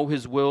 we know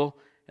His will,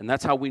 and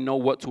that's how we know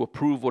what to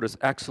approve, what is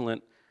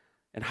excellent.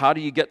 And how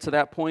do you get to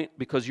that point?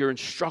 Because you're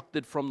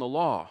instructed from the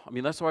law. I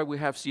mean, that's why we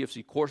have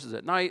CFC courses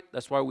at night.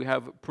 That's why we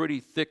have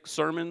pretty thick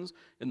sermons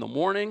in the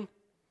morning.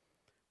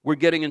 We're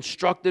getting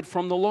instructed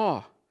from the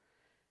law.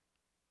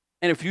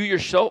 And if you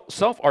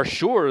yourself are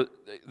sure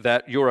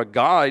that you're a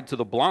guide to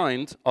the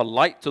blind, a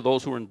light to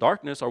those who are in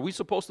darkness, are we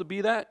supposed to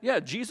be that? Yeah,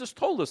 Jesus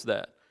told us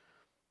that.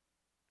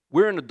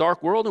 We're in a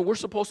dark world, and we're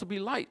supposed to be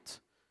light.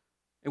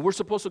 And we're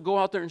supposed to go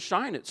out there and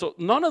shine it. So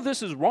none of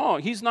this is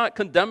wrong. He's not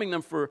condemning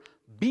them for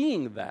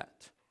being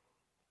that.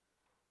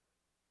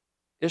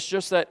 It's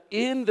just that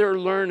in their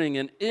learning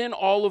and in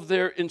all of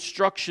their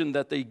instruction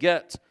that they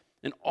get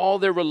and all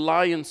their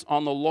reliance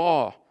on the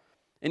law,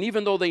 and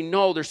even though they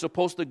know they're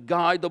supposed to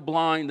guide the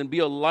blind and be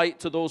a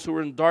light to those who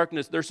are in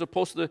darkness, they're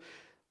supposed to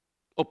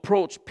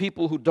approach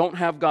people who don't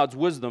have God's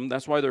wisdom,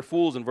 that's why they're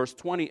fools in verse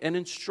 20, and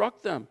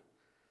instruct them.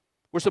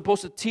 We're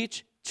supposed to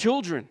teach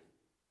children.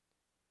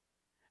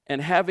 And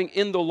having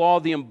in the law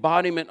the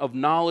embodiment of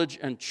knowledge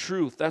and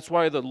truth. That's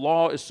why the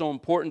law is so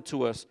important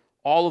to us.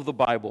 All of the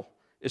Bible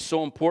is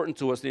so important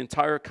to us. The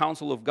entire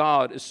counsel of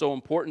God is so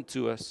important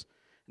to us.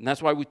 And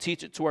that's why we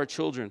teach it to our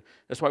children.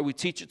 That's why we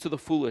teach it to the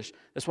foolish.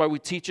 That's why we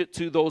teach it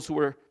to those who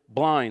are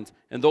blind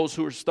and those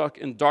who are stuck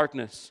in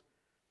darkness.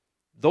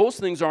 Those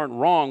things aren't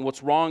wrong.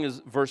 What's wrong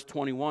is verse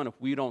 21 if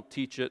we don't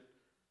teach it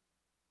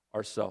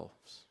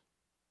ourselves.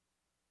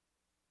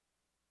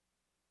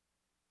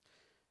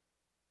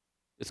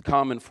 It's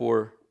common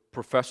for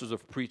professors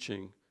of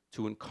preaching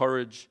to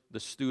encourage the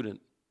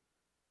student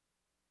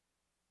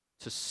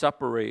to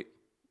separate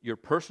your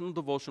personal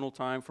devotional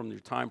time from your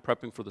time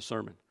prepping for the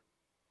sermon.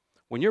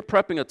 When you're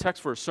prepping a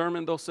text for a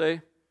sermon, they'll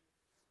say,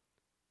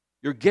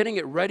 you're getting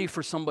it ready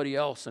for somebody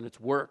else and it's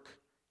work.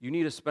 You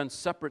need to spend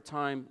separate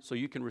time so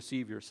you can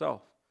receive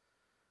yourself.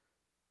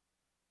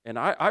 And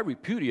I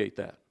repudiate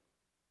that.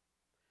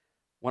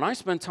 When I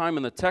spend time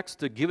in the text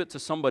to give it to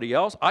somebody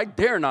else, I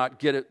dare not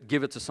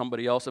give it to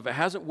somebody else if it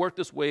hasn't worked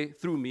its way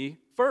through me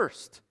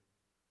first.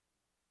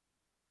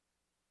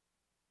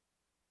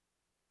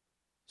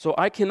 So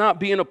I cannot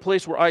be in a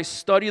place where I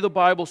study the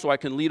Bible so I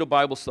can lead a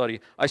Bible study.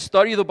 I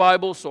study the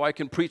Bible so I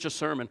can preach a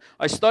sermon.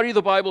 I study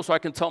the Bible so I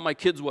can tell my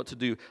kids what to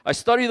do. I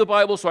study the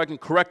Bible so I can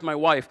correct my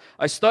wife.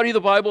 I study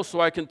the Bible so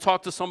I can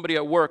talk to somebody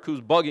at work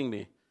who's bugging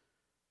me.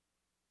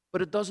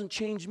 But it doesn't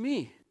change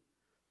me.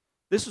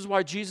 This is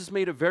why Jesus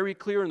made it very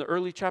clear in the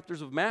early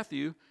chapters of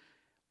Matthew,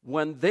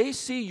 when they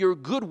see your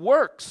good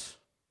works,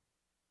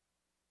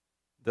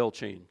 they'll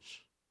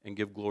change and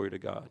give glory to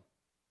God.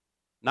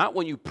 Not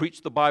when you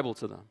preach the Bible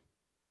to them.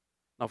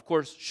 Now, of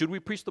course, should we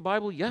preach the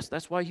Bible? Yes,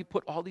 that's why he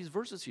put all these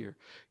verses here.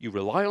 You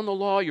rely on the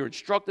law, you're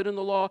instructed in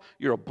the law,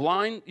 you're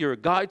a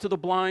guide to the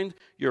blind,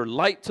 you're a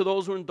light to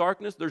those who are in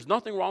darkness. There's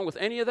nothing wrong with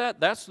any of that.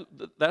 That's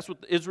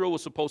what Israel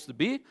was supposed to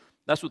be.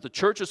 That's what the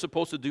church is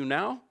supposed to do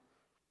now.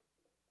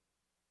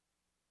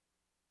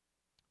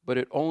 But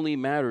it only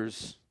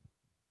matters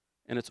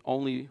and it's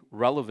only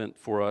relevant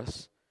for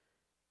us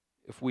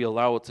if we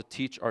allow it to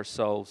teach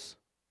ourselves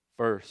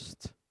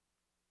first.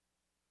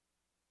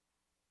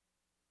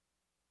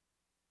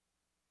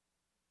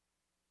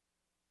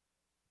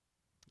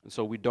 And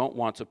so we don't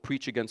want to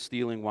preach against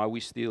stealing while we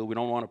steal. We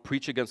don't want to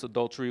preach against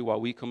adultery while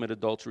we commit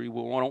adultery.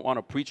 We don't want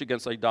to preach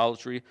against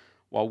idolatry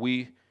while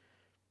we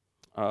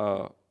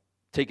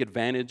take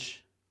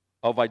advantage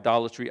of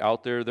idolatry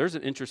out there. There's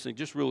an interesting,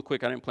 just real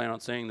quick, I didn't plan on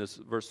saying this,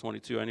 verse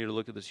 22. I need to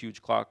look at this huge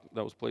clock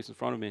that was placed in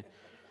front of me.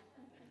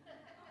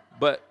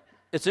 But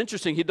it's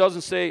interesting. He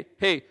doesn't say,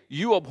 hey,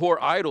 you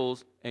abhor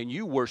idols and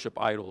you worship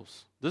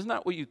idols. Isn't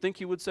that what you think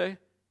he would say?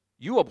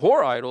 You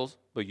abhor idols,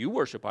 but you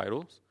worship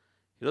idols.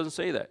 He doesn't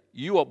say that.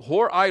 You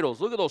abhor idols.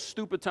 Look at those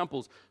stupid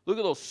temples. Look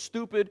at those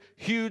stupid,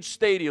 huge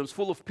stadiums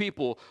full of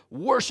people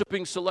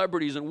worshiping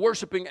celebrities and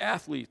worshiping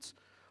athletes.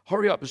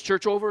 Hurry up. Is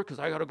church over? Because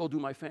I got to go do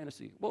my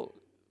fantasy. Well,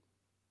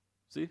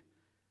 see?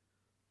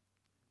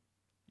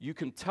 You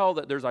can tell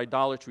that there's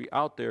idolatry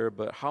out there,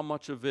 but how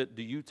much of it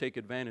do you take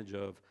advantage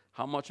of?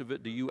 How much of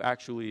it do you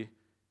actually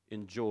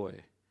enjoy?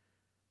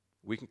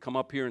 We can come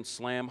up here and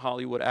slam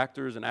Hollywood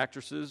actors and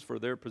actresses for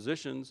their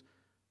positions,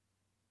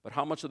 but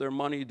how much of their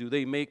money do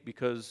they make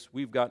because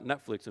we've got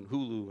Netflix and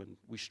Hulu and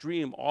we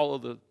stream all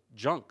of the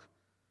junk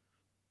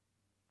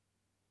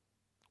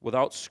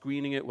without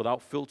screening it,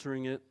 without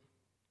filtering it?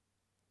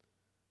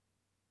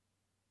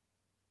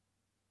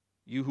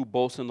 You who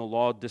boast in the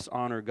law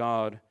dishonor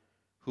God,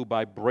 who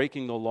by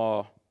breaking the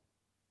law,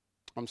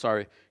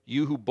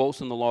 you who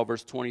boast in the law,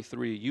 verse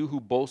 23, you who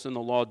boast in the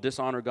law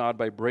dishonor God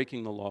by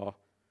breaking the law.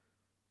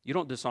 You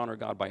don't dishonor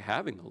God by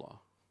having the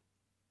law.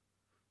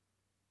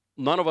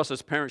 None of us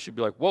as parents should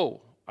be like,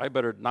 whoa, I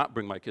better not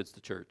bring my kids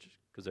to church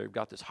because they've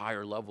got this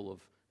higher level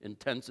of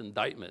intense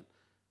indictment.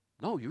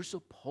 No, you're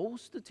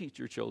supposed to teach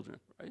your children,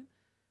 right?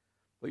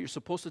 But you're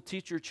supposed to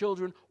teach your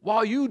children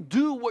while you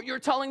do what you're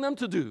telling them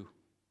to do.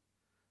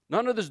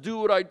 None of this do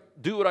what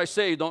I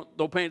say,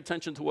 don't pay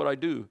attention to what I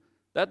do.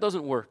 That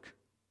doesn't work.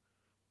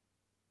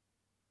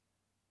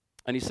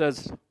 And he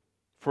says,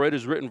 for it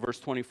is written, verse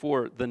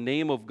 24, the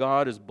name of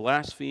God is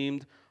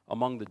blasphemed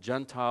among the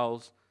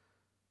Gentiles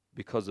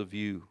because of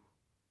you.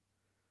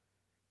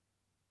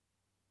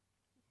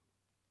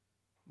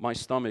 My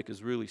stomach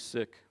is really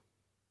sick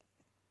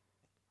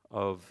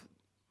of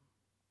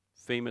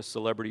famous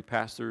celebrity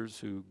pastors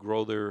who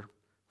grow their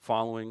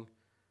following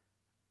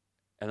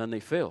and then they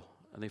fail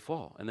and they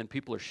fall. And then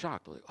people are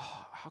shocked. They're like,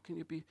 oh, how can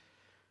you be?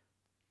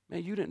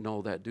 Man, you didn't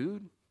know that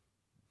dude.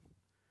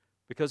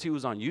 Because he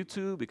was on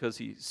YouTube, because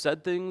he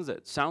said things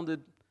that sounded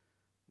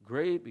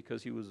great,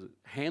 because he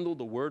handled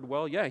the word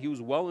well. Yeah, he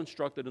was well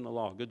instructed in the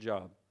law. Good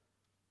job.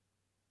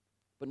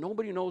 But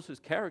nobody knows his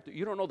character.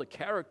 You don't know the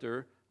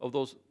character of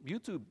those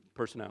YouTube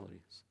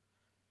personalities.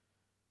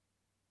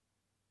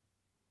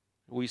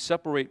 We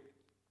separate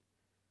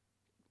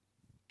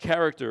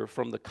character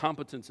from the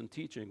competence in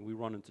teaching, we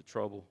run into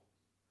trouble.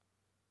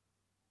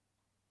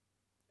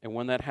 And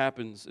when that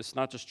happens, it's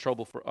not just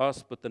trouble for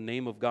us, but the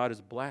name of God is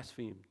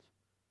blasphemed.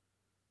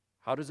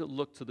 How does it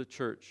look to the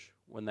church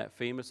when that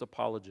famous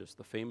apologist,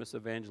 the famous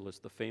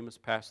evangelist, the famous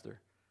pastor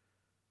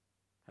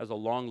has a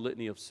long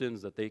litany of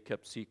sins that they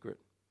kept secret?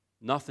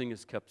 Nothing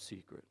is kept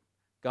secret.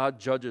 God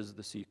judges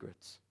the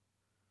secrets.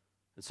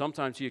 And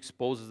sometimes he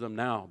exposes them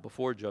now,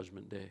 before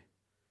Judgment Day.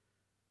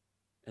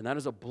 And that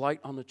is a blight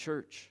on the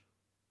church.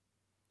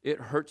 It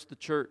hurts the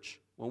church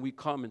when we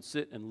come and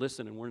sit and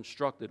listen and we're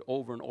instructed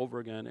over and over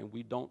again and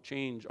we don't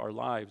change our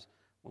lives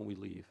when we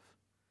leave.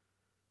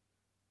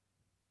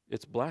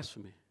 It's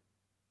blasphemy.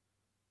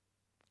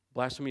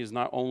 Blasphemy is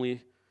not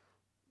only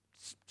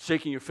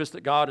shaking your fist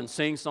at God and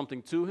saying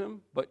something to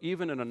him, but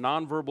even in a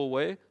nonverbal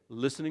way,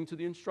 listening to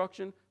the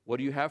instruction. What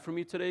do you have for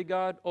me today,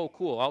 God? Oh,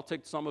 cool. I'll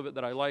take some of it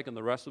that I like and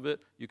the rest of it,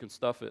 you can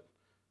stuff it.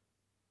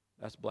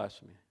 That's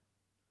blasphemy.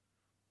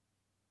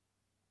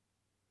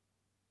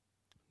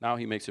 Now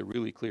he makes it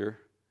really clear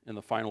in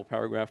the final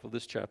paragraph of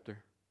this chapter.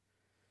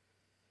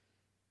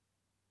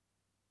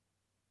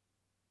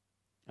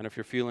 And if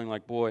you're feeling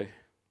like, boy,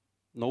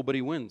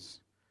 nobody wins,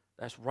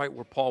 that's right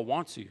where Paul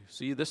wants you.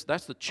 See, that's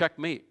the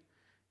checkmate.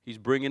 He's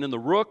bringing in the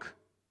rook,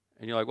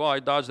 and you're like, well, I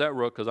dodged that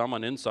rook because I'm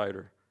an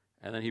insider.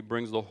 And then he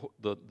brings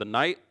the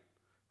knight,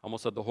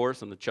 Almost said the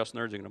horse, and the chest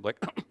nerds are going to be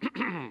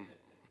like,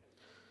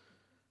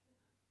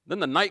 then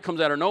the night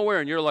comes out of nowhere,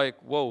 and you're like,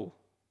 whoa,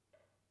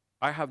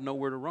 I have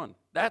nowhere to run.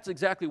 That's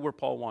exactly where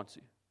Paul wants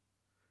you.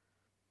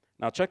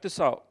 Now check this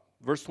out.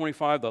 Verse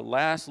 25, the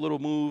last little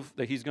move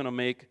that he's going to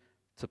make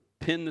to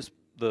pin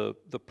the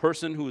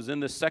person who is in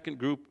this second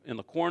group in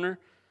the corner.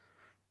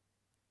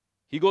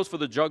 He goes for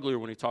the jugular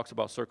when he talks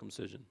about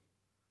circumcision.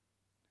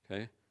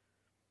 Okay?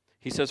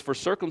 He says, for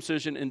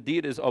circumcision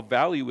indeed is of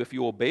value if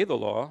you obey the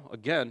law.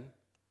 Again,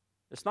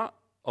 it's not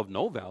of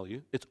no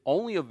value. It's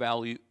only of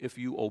value if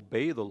you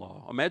obey the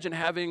law. Imagine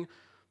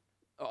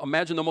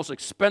the most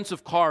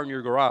expensive car in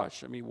your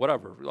garage. I mean,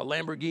 whatever, a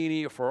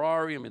Lamborghini, a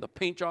Ferrari. I mean, the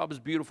paint job is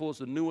beautiful. It's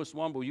the newest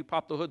one, but when you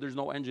pop the hood, there's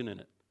no engine in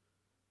it.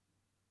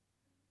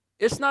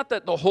 It's not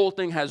that the whole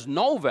thing has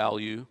no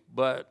value,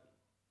 but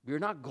you're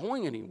not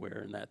going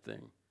anywhere in that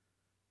thing.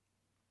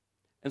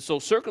 And so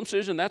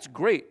circumcision, that's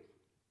great.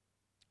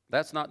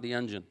 That's not the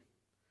engine.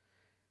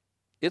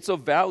 It's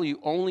of value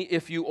only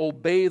if you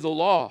obey the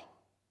law.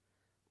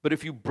 But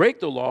if you break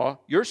the law,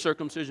 your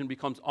circumcision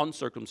becomes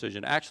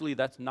uncircumcision. Actually,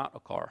 that's not a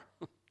car.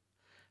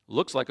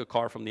 Looks like a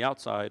car from the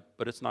outside,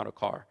 but it's not a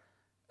car.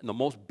 And the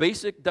most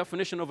basic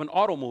definition of an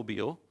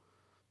automobile,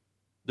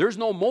 there's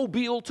no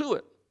mobile to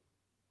it.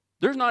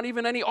 There's not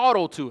even any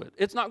auto to it.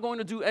 It's not going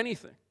to do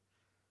anything.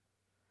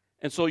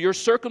 And so your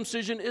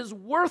circumcision is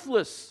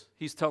worthless,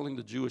 he's telling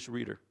the Jewish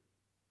reader,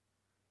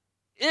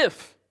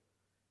 if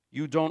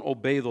you don't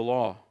obey the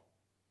law.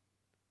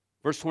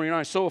 Verse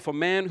 29, so if a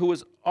man who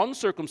is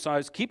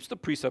uncircumcised keeps the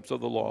precepts of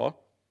the law,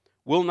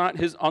 will not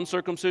his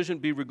uncircumcision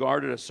be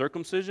regarded as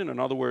circumcision? In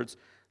other words,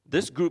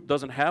 this group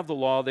doesn't have the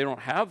law. They don't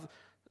have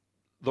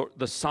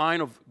the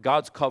sign of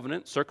God's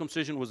covenant.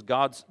 Circumcision was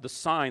the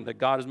sign that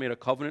God has made a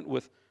covenant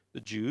with the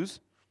Jews.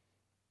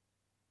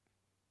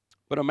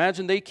 But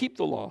imagine they keep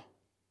the law.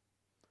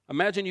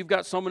 Imagine you've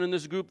got someone in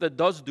this group that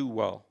does do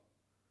well.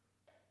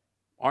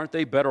 Aren't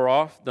they better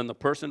off than the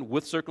person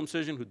with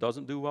circumcision who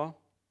doesn't do well?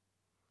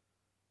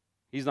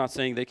 He's not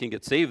saying they can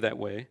get saved that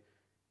way.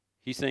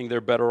 He's saying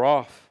they're better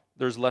off.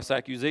 There's less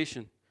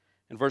accusation.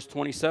 In verse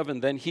 27,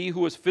 then he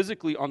who is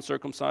physically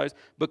uncircumcised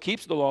but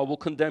keeps the law will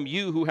condemn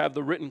you who have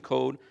the written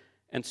code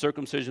and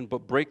circumcision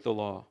but break the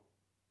law.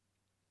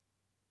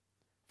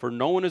 For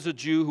no one is a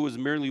Jew who is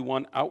merely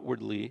one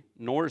outwardly,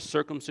 nor is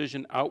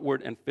circumcision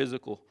outward and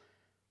physical.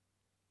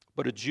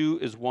 But a Jew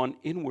is one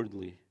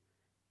inwardly,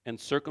 and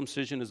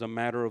circumcision is a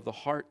matter of the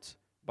heart,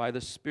 by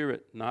the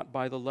Spirit, not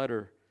by the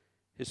letter.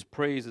 His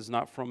praise is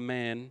not from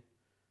man,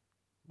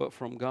 but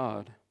from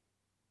God.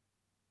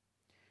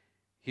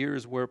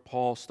 Here's where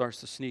Paul starts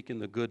to sneak in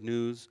the good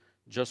news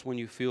just when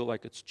you feel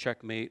like it's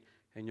checkmate,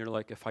 and you're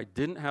like, if I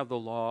didn't have the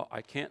law,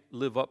 I can't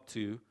live up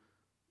to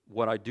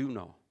what I do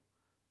know.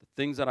 The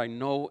things that I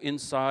know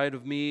inside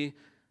of me,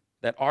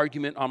 that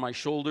argument on my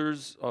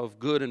shoulders of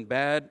good and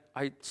bad,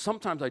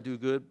 sometimes I do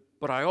good,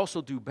 but I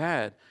also do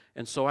bad,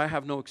 and so I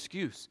have no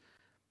excuse.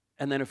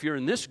 And then if you're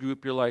in this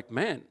group, you're like,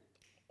 man,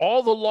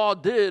 all the law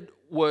did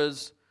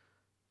was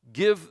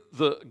give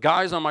the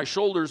guys on my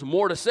shoulders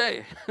more to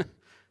say.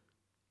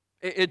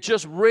 It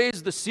just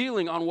raised the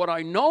ceiling on what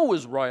I know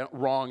is right,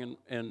 wrong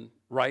and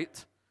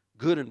right,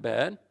 good and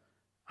bad.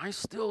 I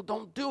still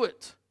don't do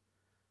it.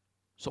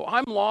 So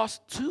I'm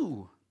lost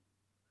too.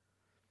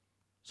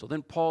 So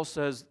then Paul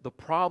says, the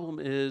problem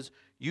is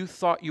you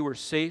thought you were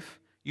safe,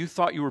 you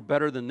thought you were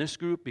better than this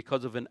group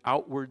because of an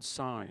outward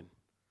sign.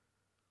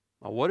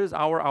 Now, what is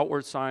our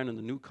outward sign in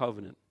the new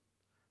covenant?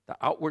 The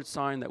outward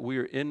sign that we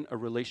are in a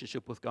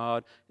relationship with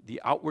God,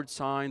 the outward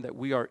sign that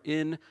we are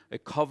in a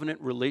covenant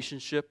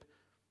relationship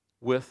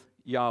with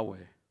Yahweh.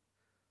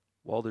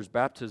 Well, there's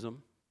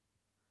baptism.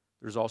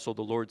 There's also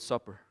the Lord's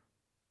Supper.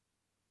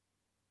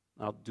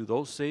 Now, do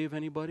those save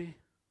anybody?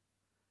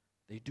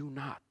 They do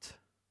not.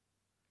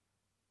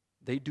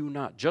 They do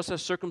not. Just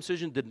as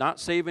circumcision did not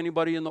save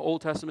anybody in the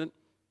Old Testament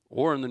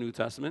or in the New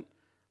Testament,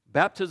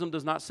 baptism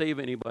does not save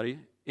anybody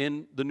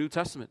in the New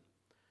Testament.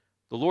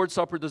 The Lord's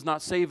Supper does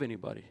not save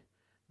anybody.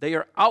 They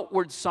are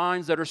outward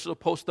signs that are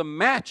supposed to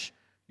match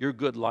your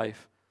good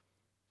life,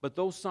 but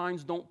those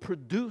signs don't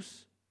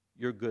produce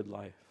your good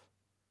life.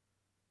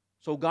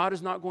 So God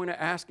is not going to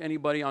ask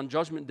anybody on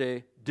Judgment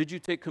Day, did you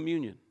take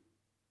communion?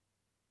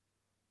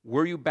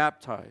 Were you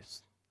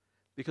baptized?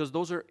 Because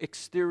those are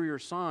exterior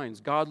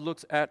signs. God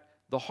looks at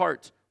the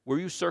heart. Were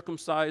you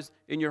circumcised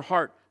in your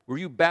heart? Were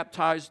you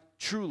baptized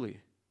truly?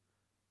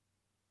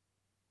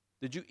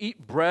 Did you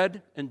eat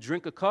bread and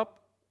drink a cup?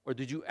 Or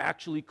did you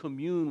actually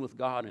commune with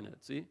God in it?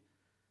 See?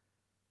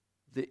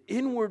 The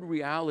inward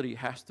reality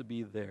has to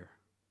be there.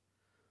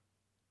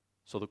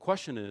 So the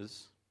question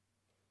is,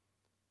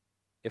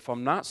 if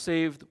I'm not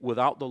saved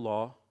without the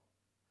law,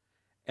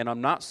 and I'm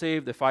not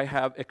saved if I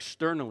have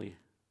externally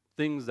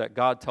things that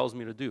God tells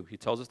me to do. He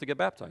tells us to get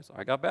baptized.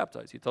 I got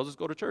baptized. He tells us to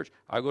go to church.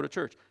 I go to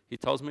church. He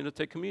tells me to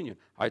take communion.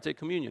 I take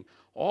communion.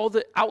 All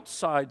the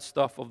outside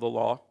stuff of the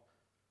law,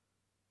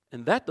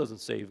 and that doesn't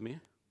save me.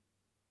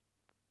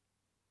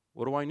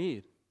 What do I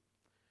need?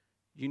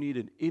 You need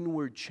an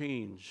inward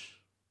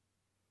change.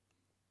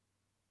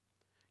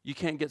 You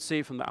can't get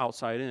saved from the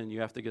outside in.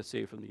 You have to get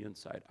saved from the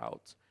inside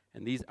out.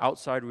 And these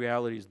outside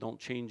realities don't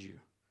change you.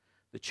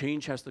 The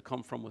change has to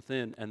come from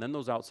within, and then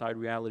those outside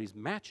realities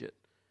match it,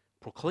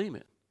 proclaim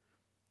it,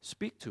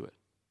 speak to it.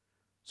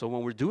 So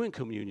when we're doing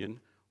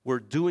communion, we're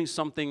doing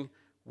something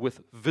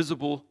with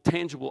visible,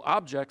 tangible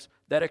objects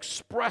that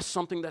express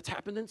something that's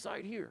happened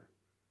inside here.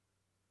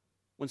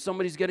 When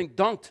somebody's getting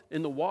dunked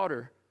in the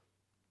water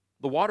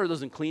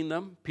doesn't clean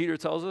them, Peter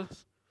tells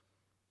us.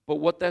 But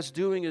what that's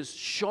doing is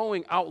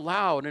showing out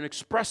loud and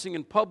expressing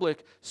in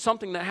public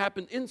something that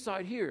happened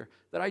inside here,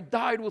 that I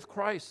died with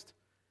Christ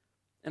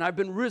and I've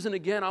been risen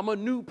again. I'm a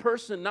new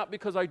person, not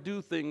because I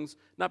do things,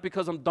 not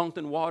because I'm dunked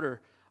in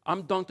water.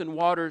 I'm dunked in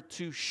water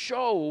to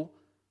show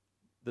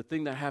the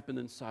thing that happened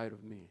inside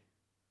of me.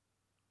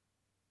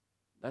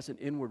 That's an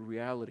inward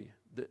reality,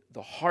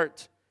 the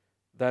heart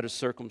that is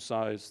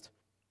circumcised.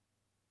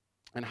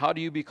 And how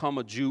do you become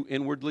a Jew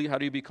inwardly? How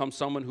do you become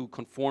someone who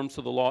conforms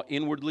to the law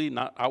inwardly,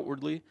 not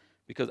outwardly?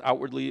 Because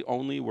outwardly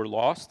only we're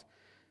lost.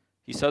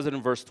 He says it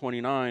in verse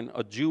 29,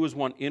 a Jew is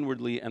one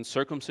inwardly, and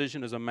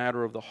circumcision is a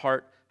matter of the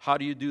heart. How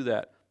do you do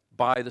that?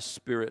 By the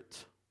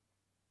Spirit.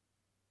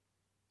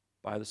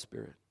 By the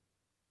Spirit.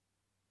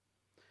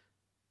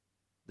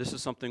 This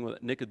is something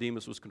that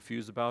Nicodemus was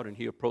confused about, and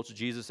he approached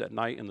Jesus at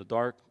night in the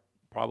dark,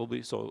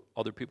 probably so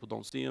other people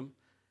don't see him.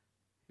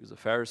 He was a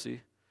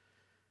Pharisee.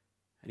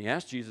 And he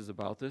asked Jesus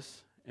about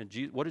this. And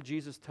what did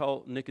Jesus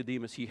tell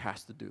Nicodemus he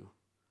has to do?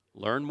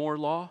 Learn more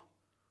law?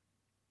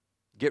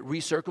 Get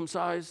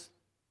recircumcised?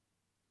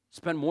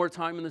 Spend more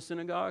time in the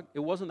synagogue? It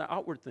wasn't the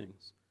outward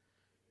things.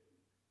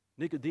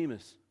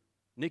 Nicodemus,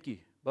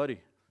 Nicky, buddy,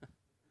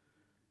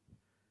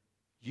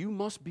 you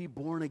must be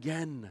born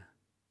again.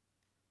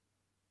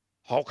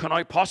 How can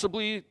I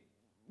possibly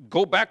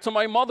go back to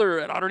my mother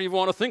and I don't even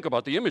want to think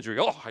about the imagery?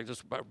 Oh, I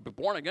just be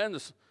born again.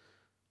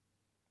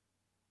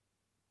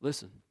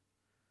 Listen.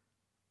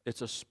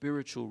 It's a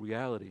spiritual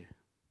reality.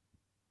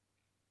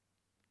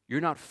 You're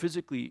not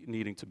physically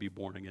needing to be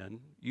born again.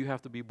 You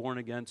have to be born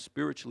again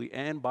spiritually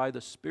and by the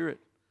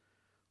Spirit,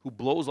 who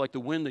blows like the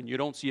wind and you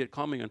don't see it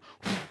coming, and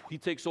he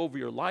takes over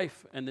your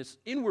life, and this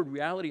inward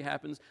reality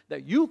happens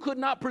that you could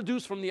not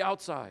produce from the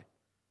outside.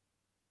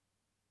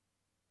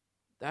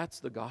 That's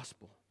the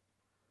gospel.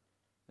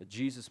 That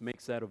Jesus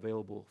makes that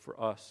available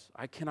for us.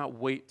 I cannot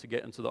wait to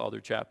get into the other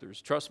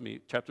chapters. Trust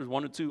me, chapters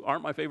 1 and 2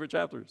 aren't my favorite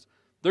chapters.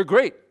 They're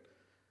great.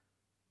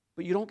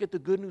 But you don't get the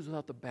good news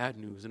without the bad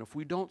news. And if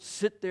we don't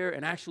sit there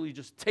and actually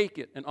just take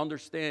it and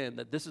understand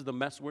that this is the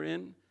mess we're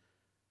in,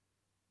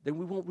 then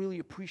we won't really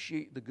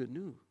appreciate the good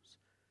news.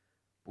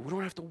 But we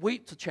don't have to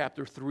wait to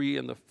chapter 3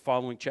 and the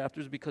following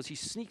chapters, because he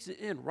sneaks it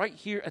in right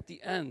here at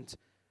the end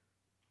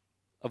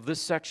of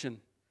this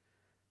section,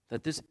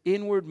 that this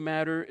inward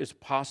matter is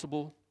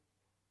possible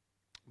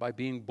by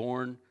being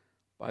born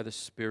by the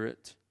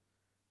Spirit.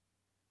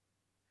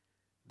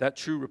 That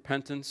true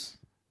repentance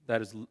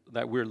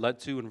that we're led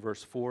to in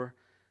verse 4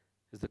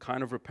 is the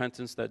kind of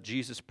repentance that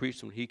Jesus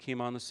preached when he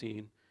came on the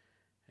scene,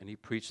 and he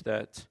preached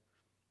that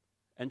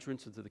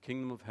entrance into the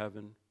kingdom of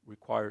heaven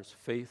requires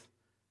faith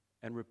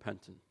and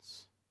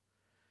repentance.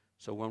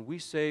 So when we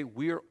say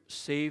we are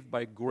saved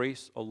by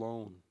grace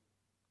alone,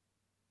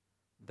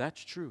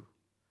 that's true,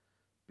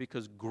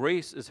 because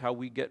grace is how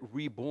we get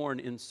reborn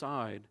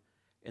inside,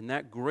 and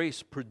that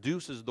grace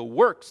produces the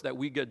works that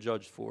we get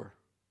judged for.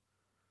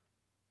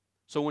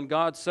 So when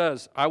God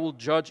says, I will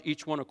judge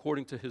each one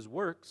according to his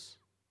works,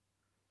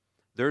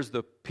 there's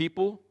the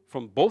people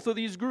from both of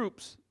these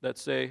groups that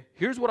say,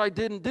 here's what I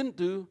did and didn't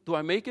do. Do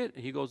I make it?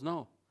 And he goes,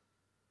 no.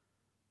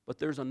 But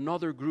there's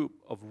another group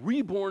of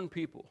reborn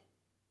people.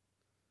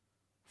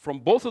 From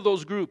both of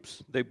those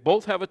groups, they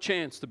both have a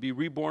chance to be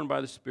reborn by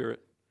the Spirit.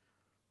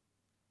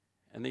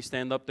 And they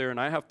stand up there,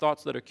 and I have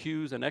thoughts that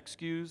accuse and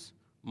excuse,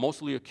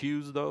 mostly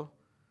accuse though.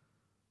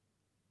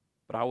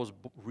 But I was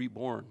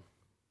reborn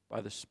by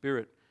the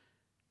Spirit.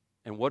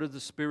 And what does the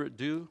Spirit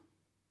do?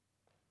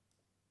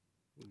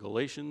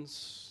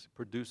 Galatians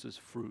produces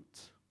fruit.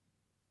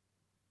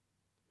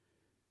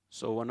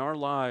 So in our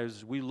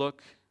lives, we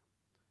look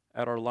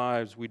at our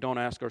lives, we don't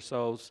ask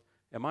ourselves,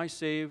 am I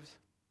saved?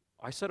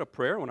 I said a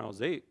prayer when I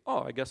was 8.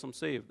 Oh, I guess I'm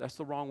saved. That's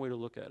the wrong way to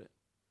look at it.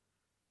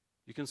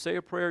 You can say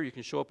a prayer, you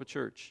can show up at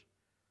church.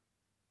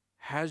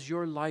 Has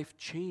your life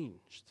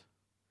changed?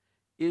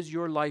 Is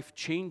your life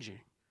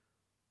changing?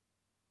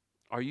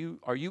 Are you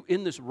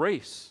in this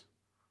race?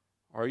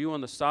 Are you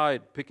on the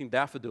side picking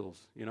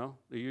daffodils,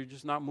 You're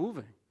just not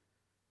moving.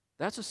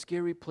 That's a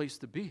scary place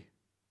to be.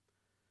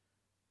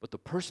 But the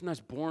person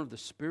that's born of the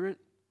Spirit,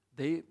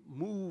 they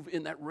move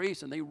in that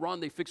race and they run,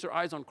 they fix their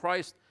eyes on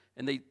Christ,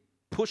 and they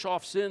push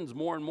off sins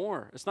more and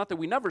more. It's not that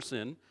we never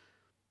sin,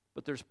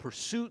 but there's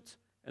pursuit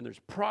and there's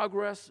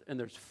progress and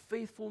there's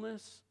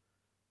faithfulness.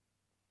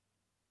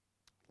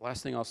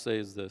 Last thing I'll say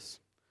is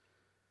this.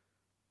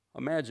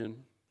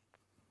 Imagine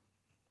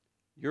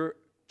you're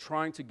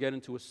trying to get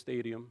into a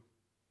stadium,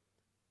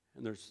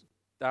 and there's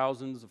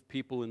thousands of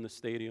people in the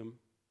stadium,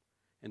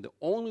 and the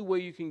only way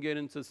you can get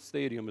into the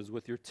stadium is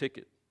with your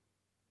ticket.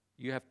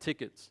 You have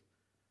tickets,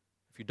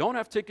 If you don't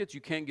have tickets,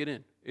 you can't get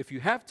in. If you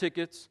have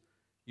tickets,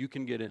 you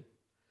can get in.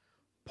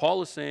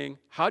 Paul is saying,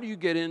 how do you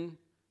get in,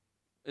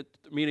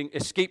 meaning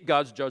escape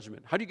God's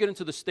judgment? How do you get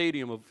into the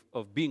stadium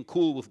of being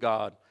cool with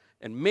God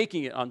and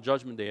making it on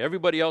Judgment Day?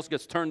 Everybody else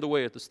gets turned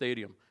away at the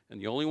stadium,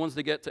 and the only ones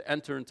that get to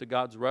enter into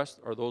God's rest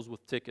are those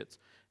with tickets.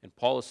 And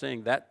Paul is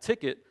saying that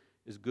ticket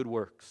is good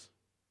works.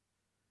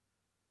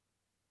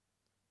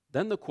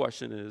 Then the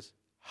question is,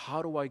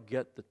 how do I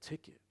get the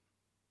ticket?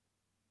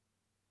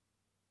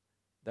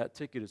 That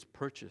ticket is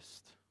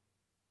purchased.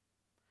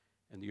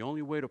 And the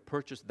only way to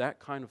purchase that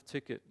kind of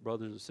ticket,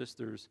 brothers and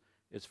sisters,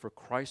 is for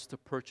Christ to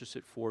purchase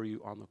it for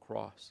you on the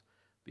cross.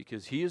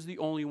 Because he is the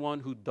only one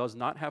who does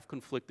not have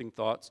conflicting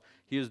thoughts.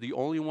 He is the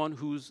only one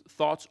whose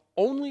thoughts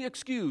only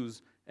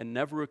excuse and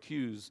never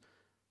accuse,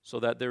 so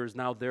that there is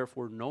now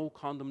therefore no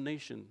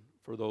condemnation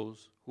for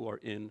those who are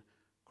in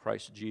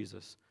Christ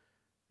Jesus.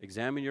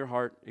 Examine your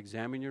heart,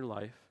 examine your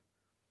life,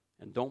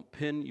 and don't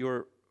pin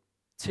your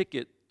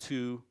ticket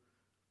to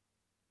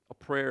a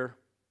prayer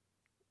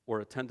or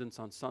attendance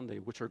on Sunday,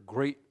 which are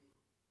great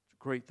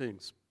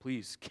things.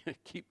 Please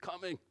keep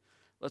coming.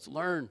 Let's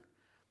learn.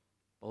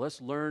 But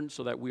let's learn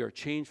so that we are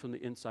changed from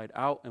the inside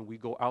out and we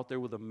go out there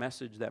with a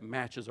message that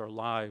matches our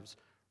lives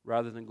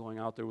rather than going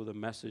out there with a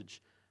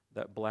message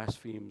that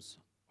blasphemes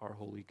our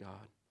holy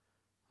God.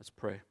 Let's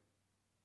pray.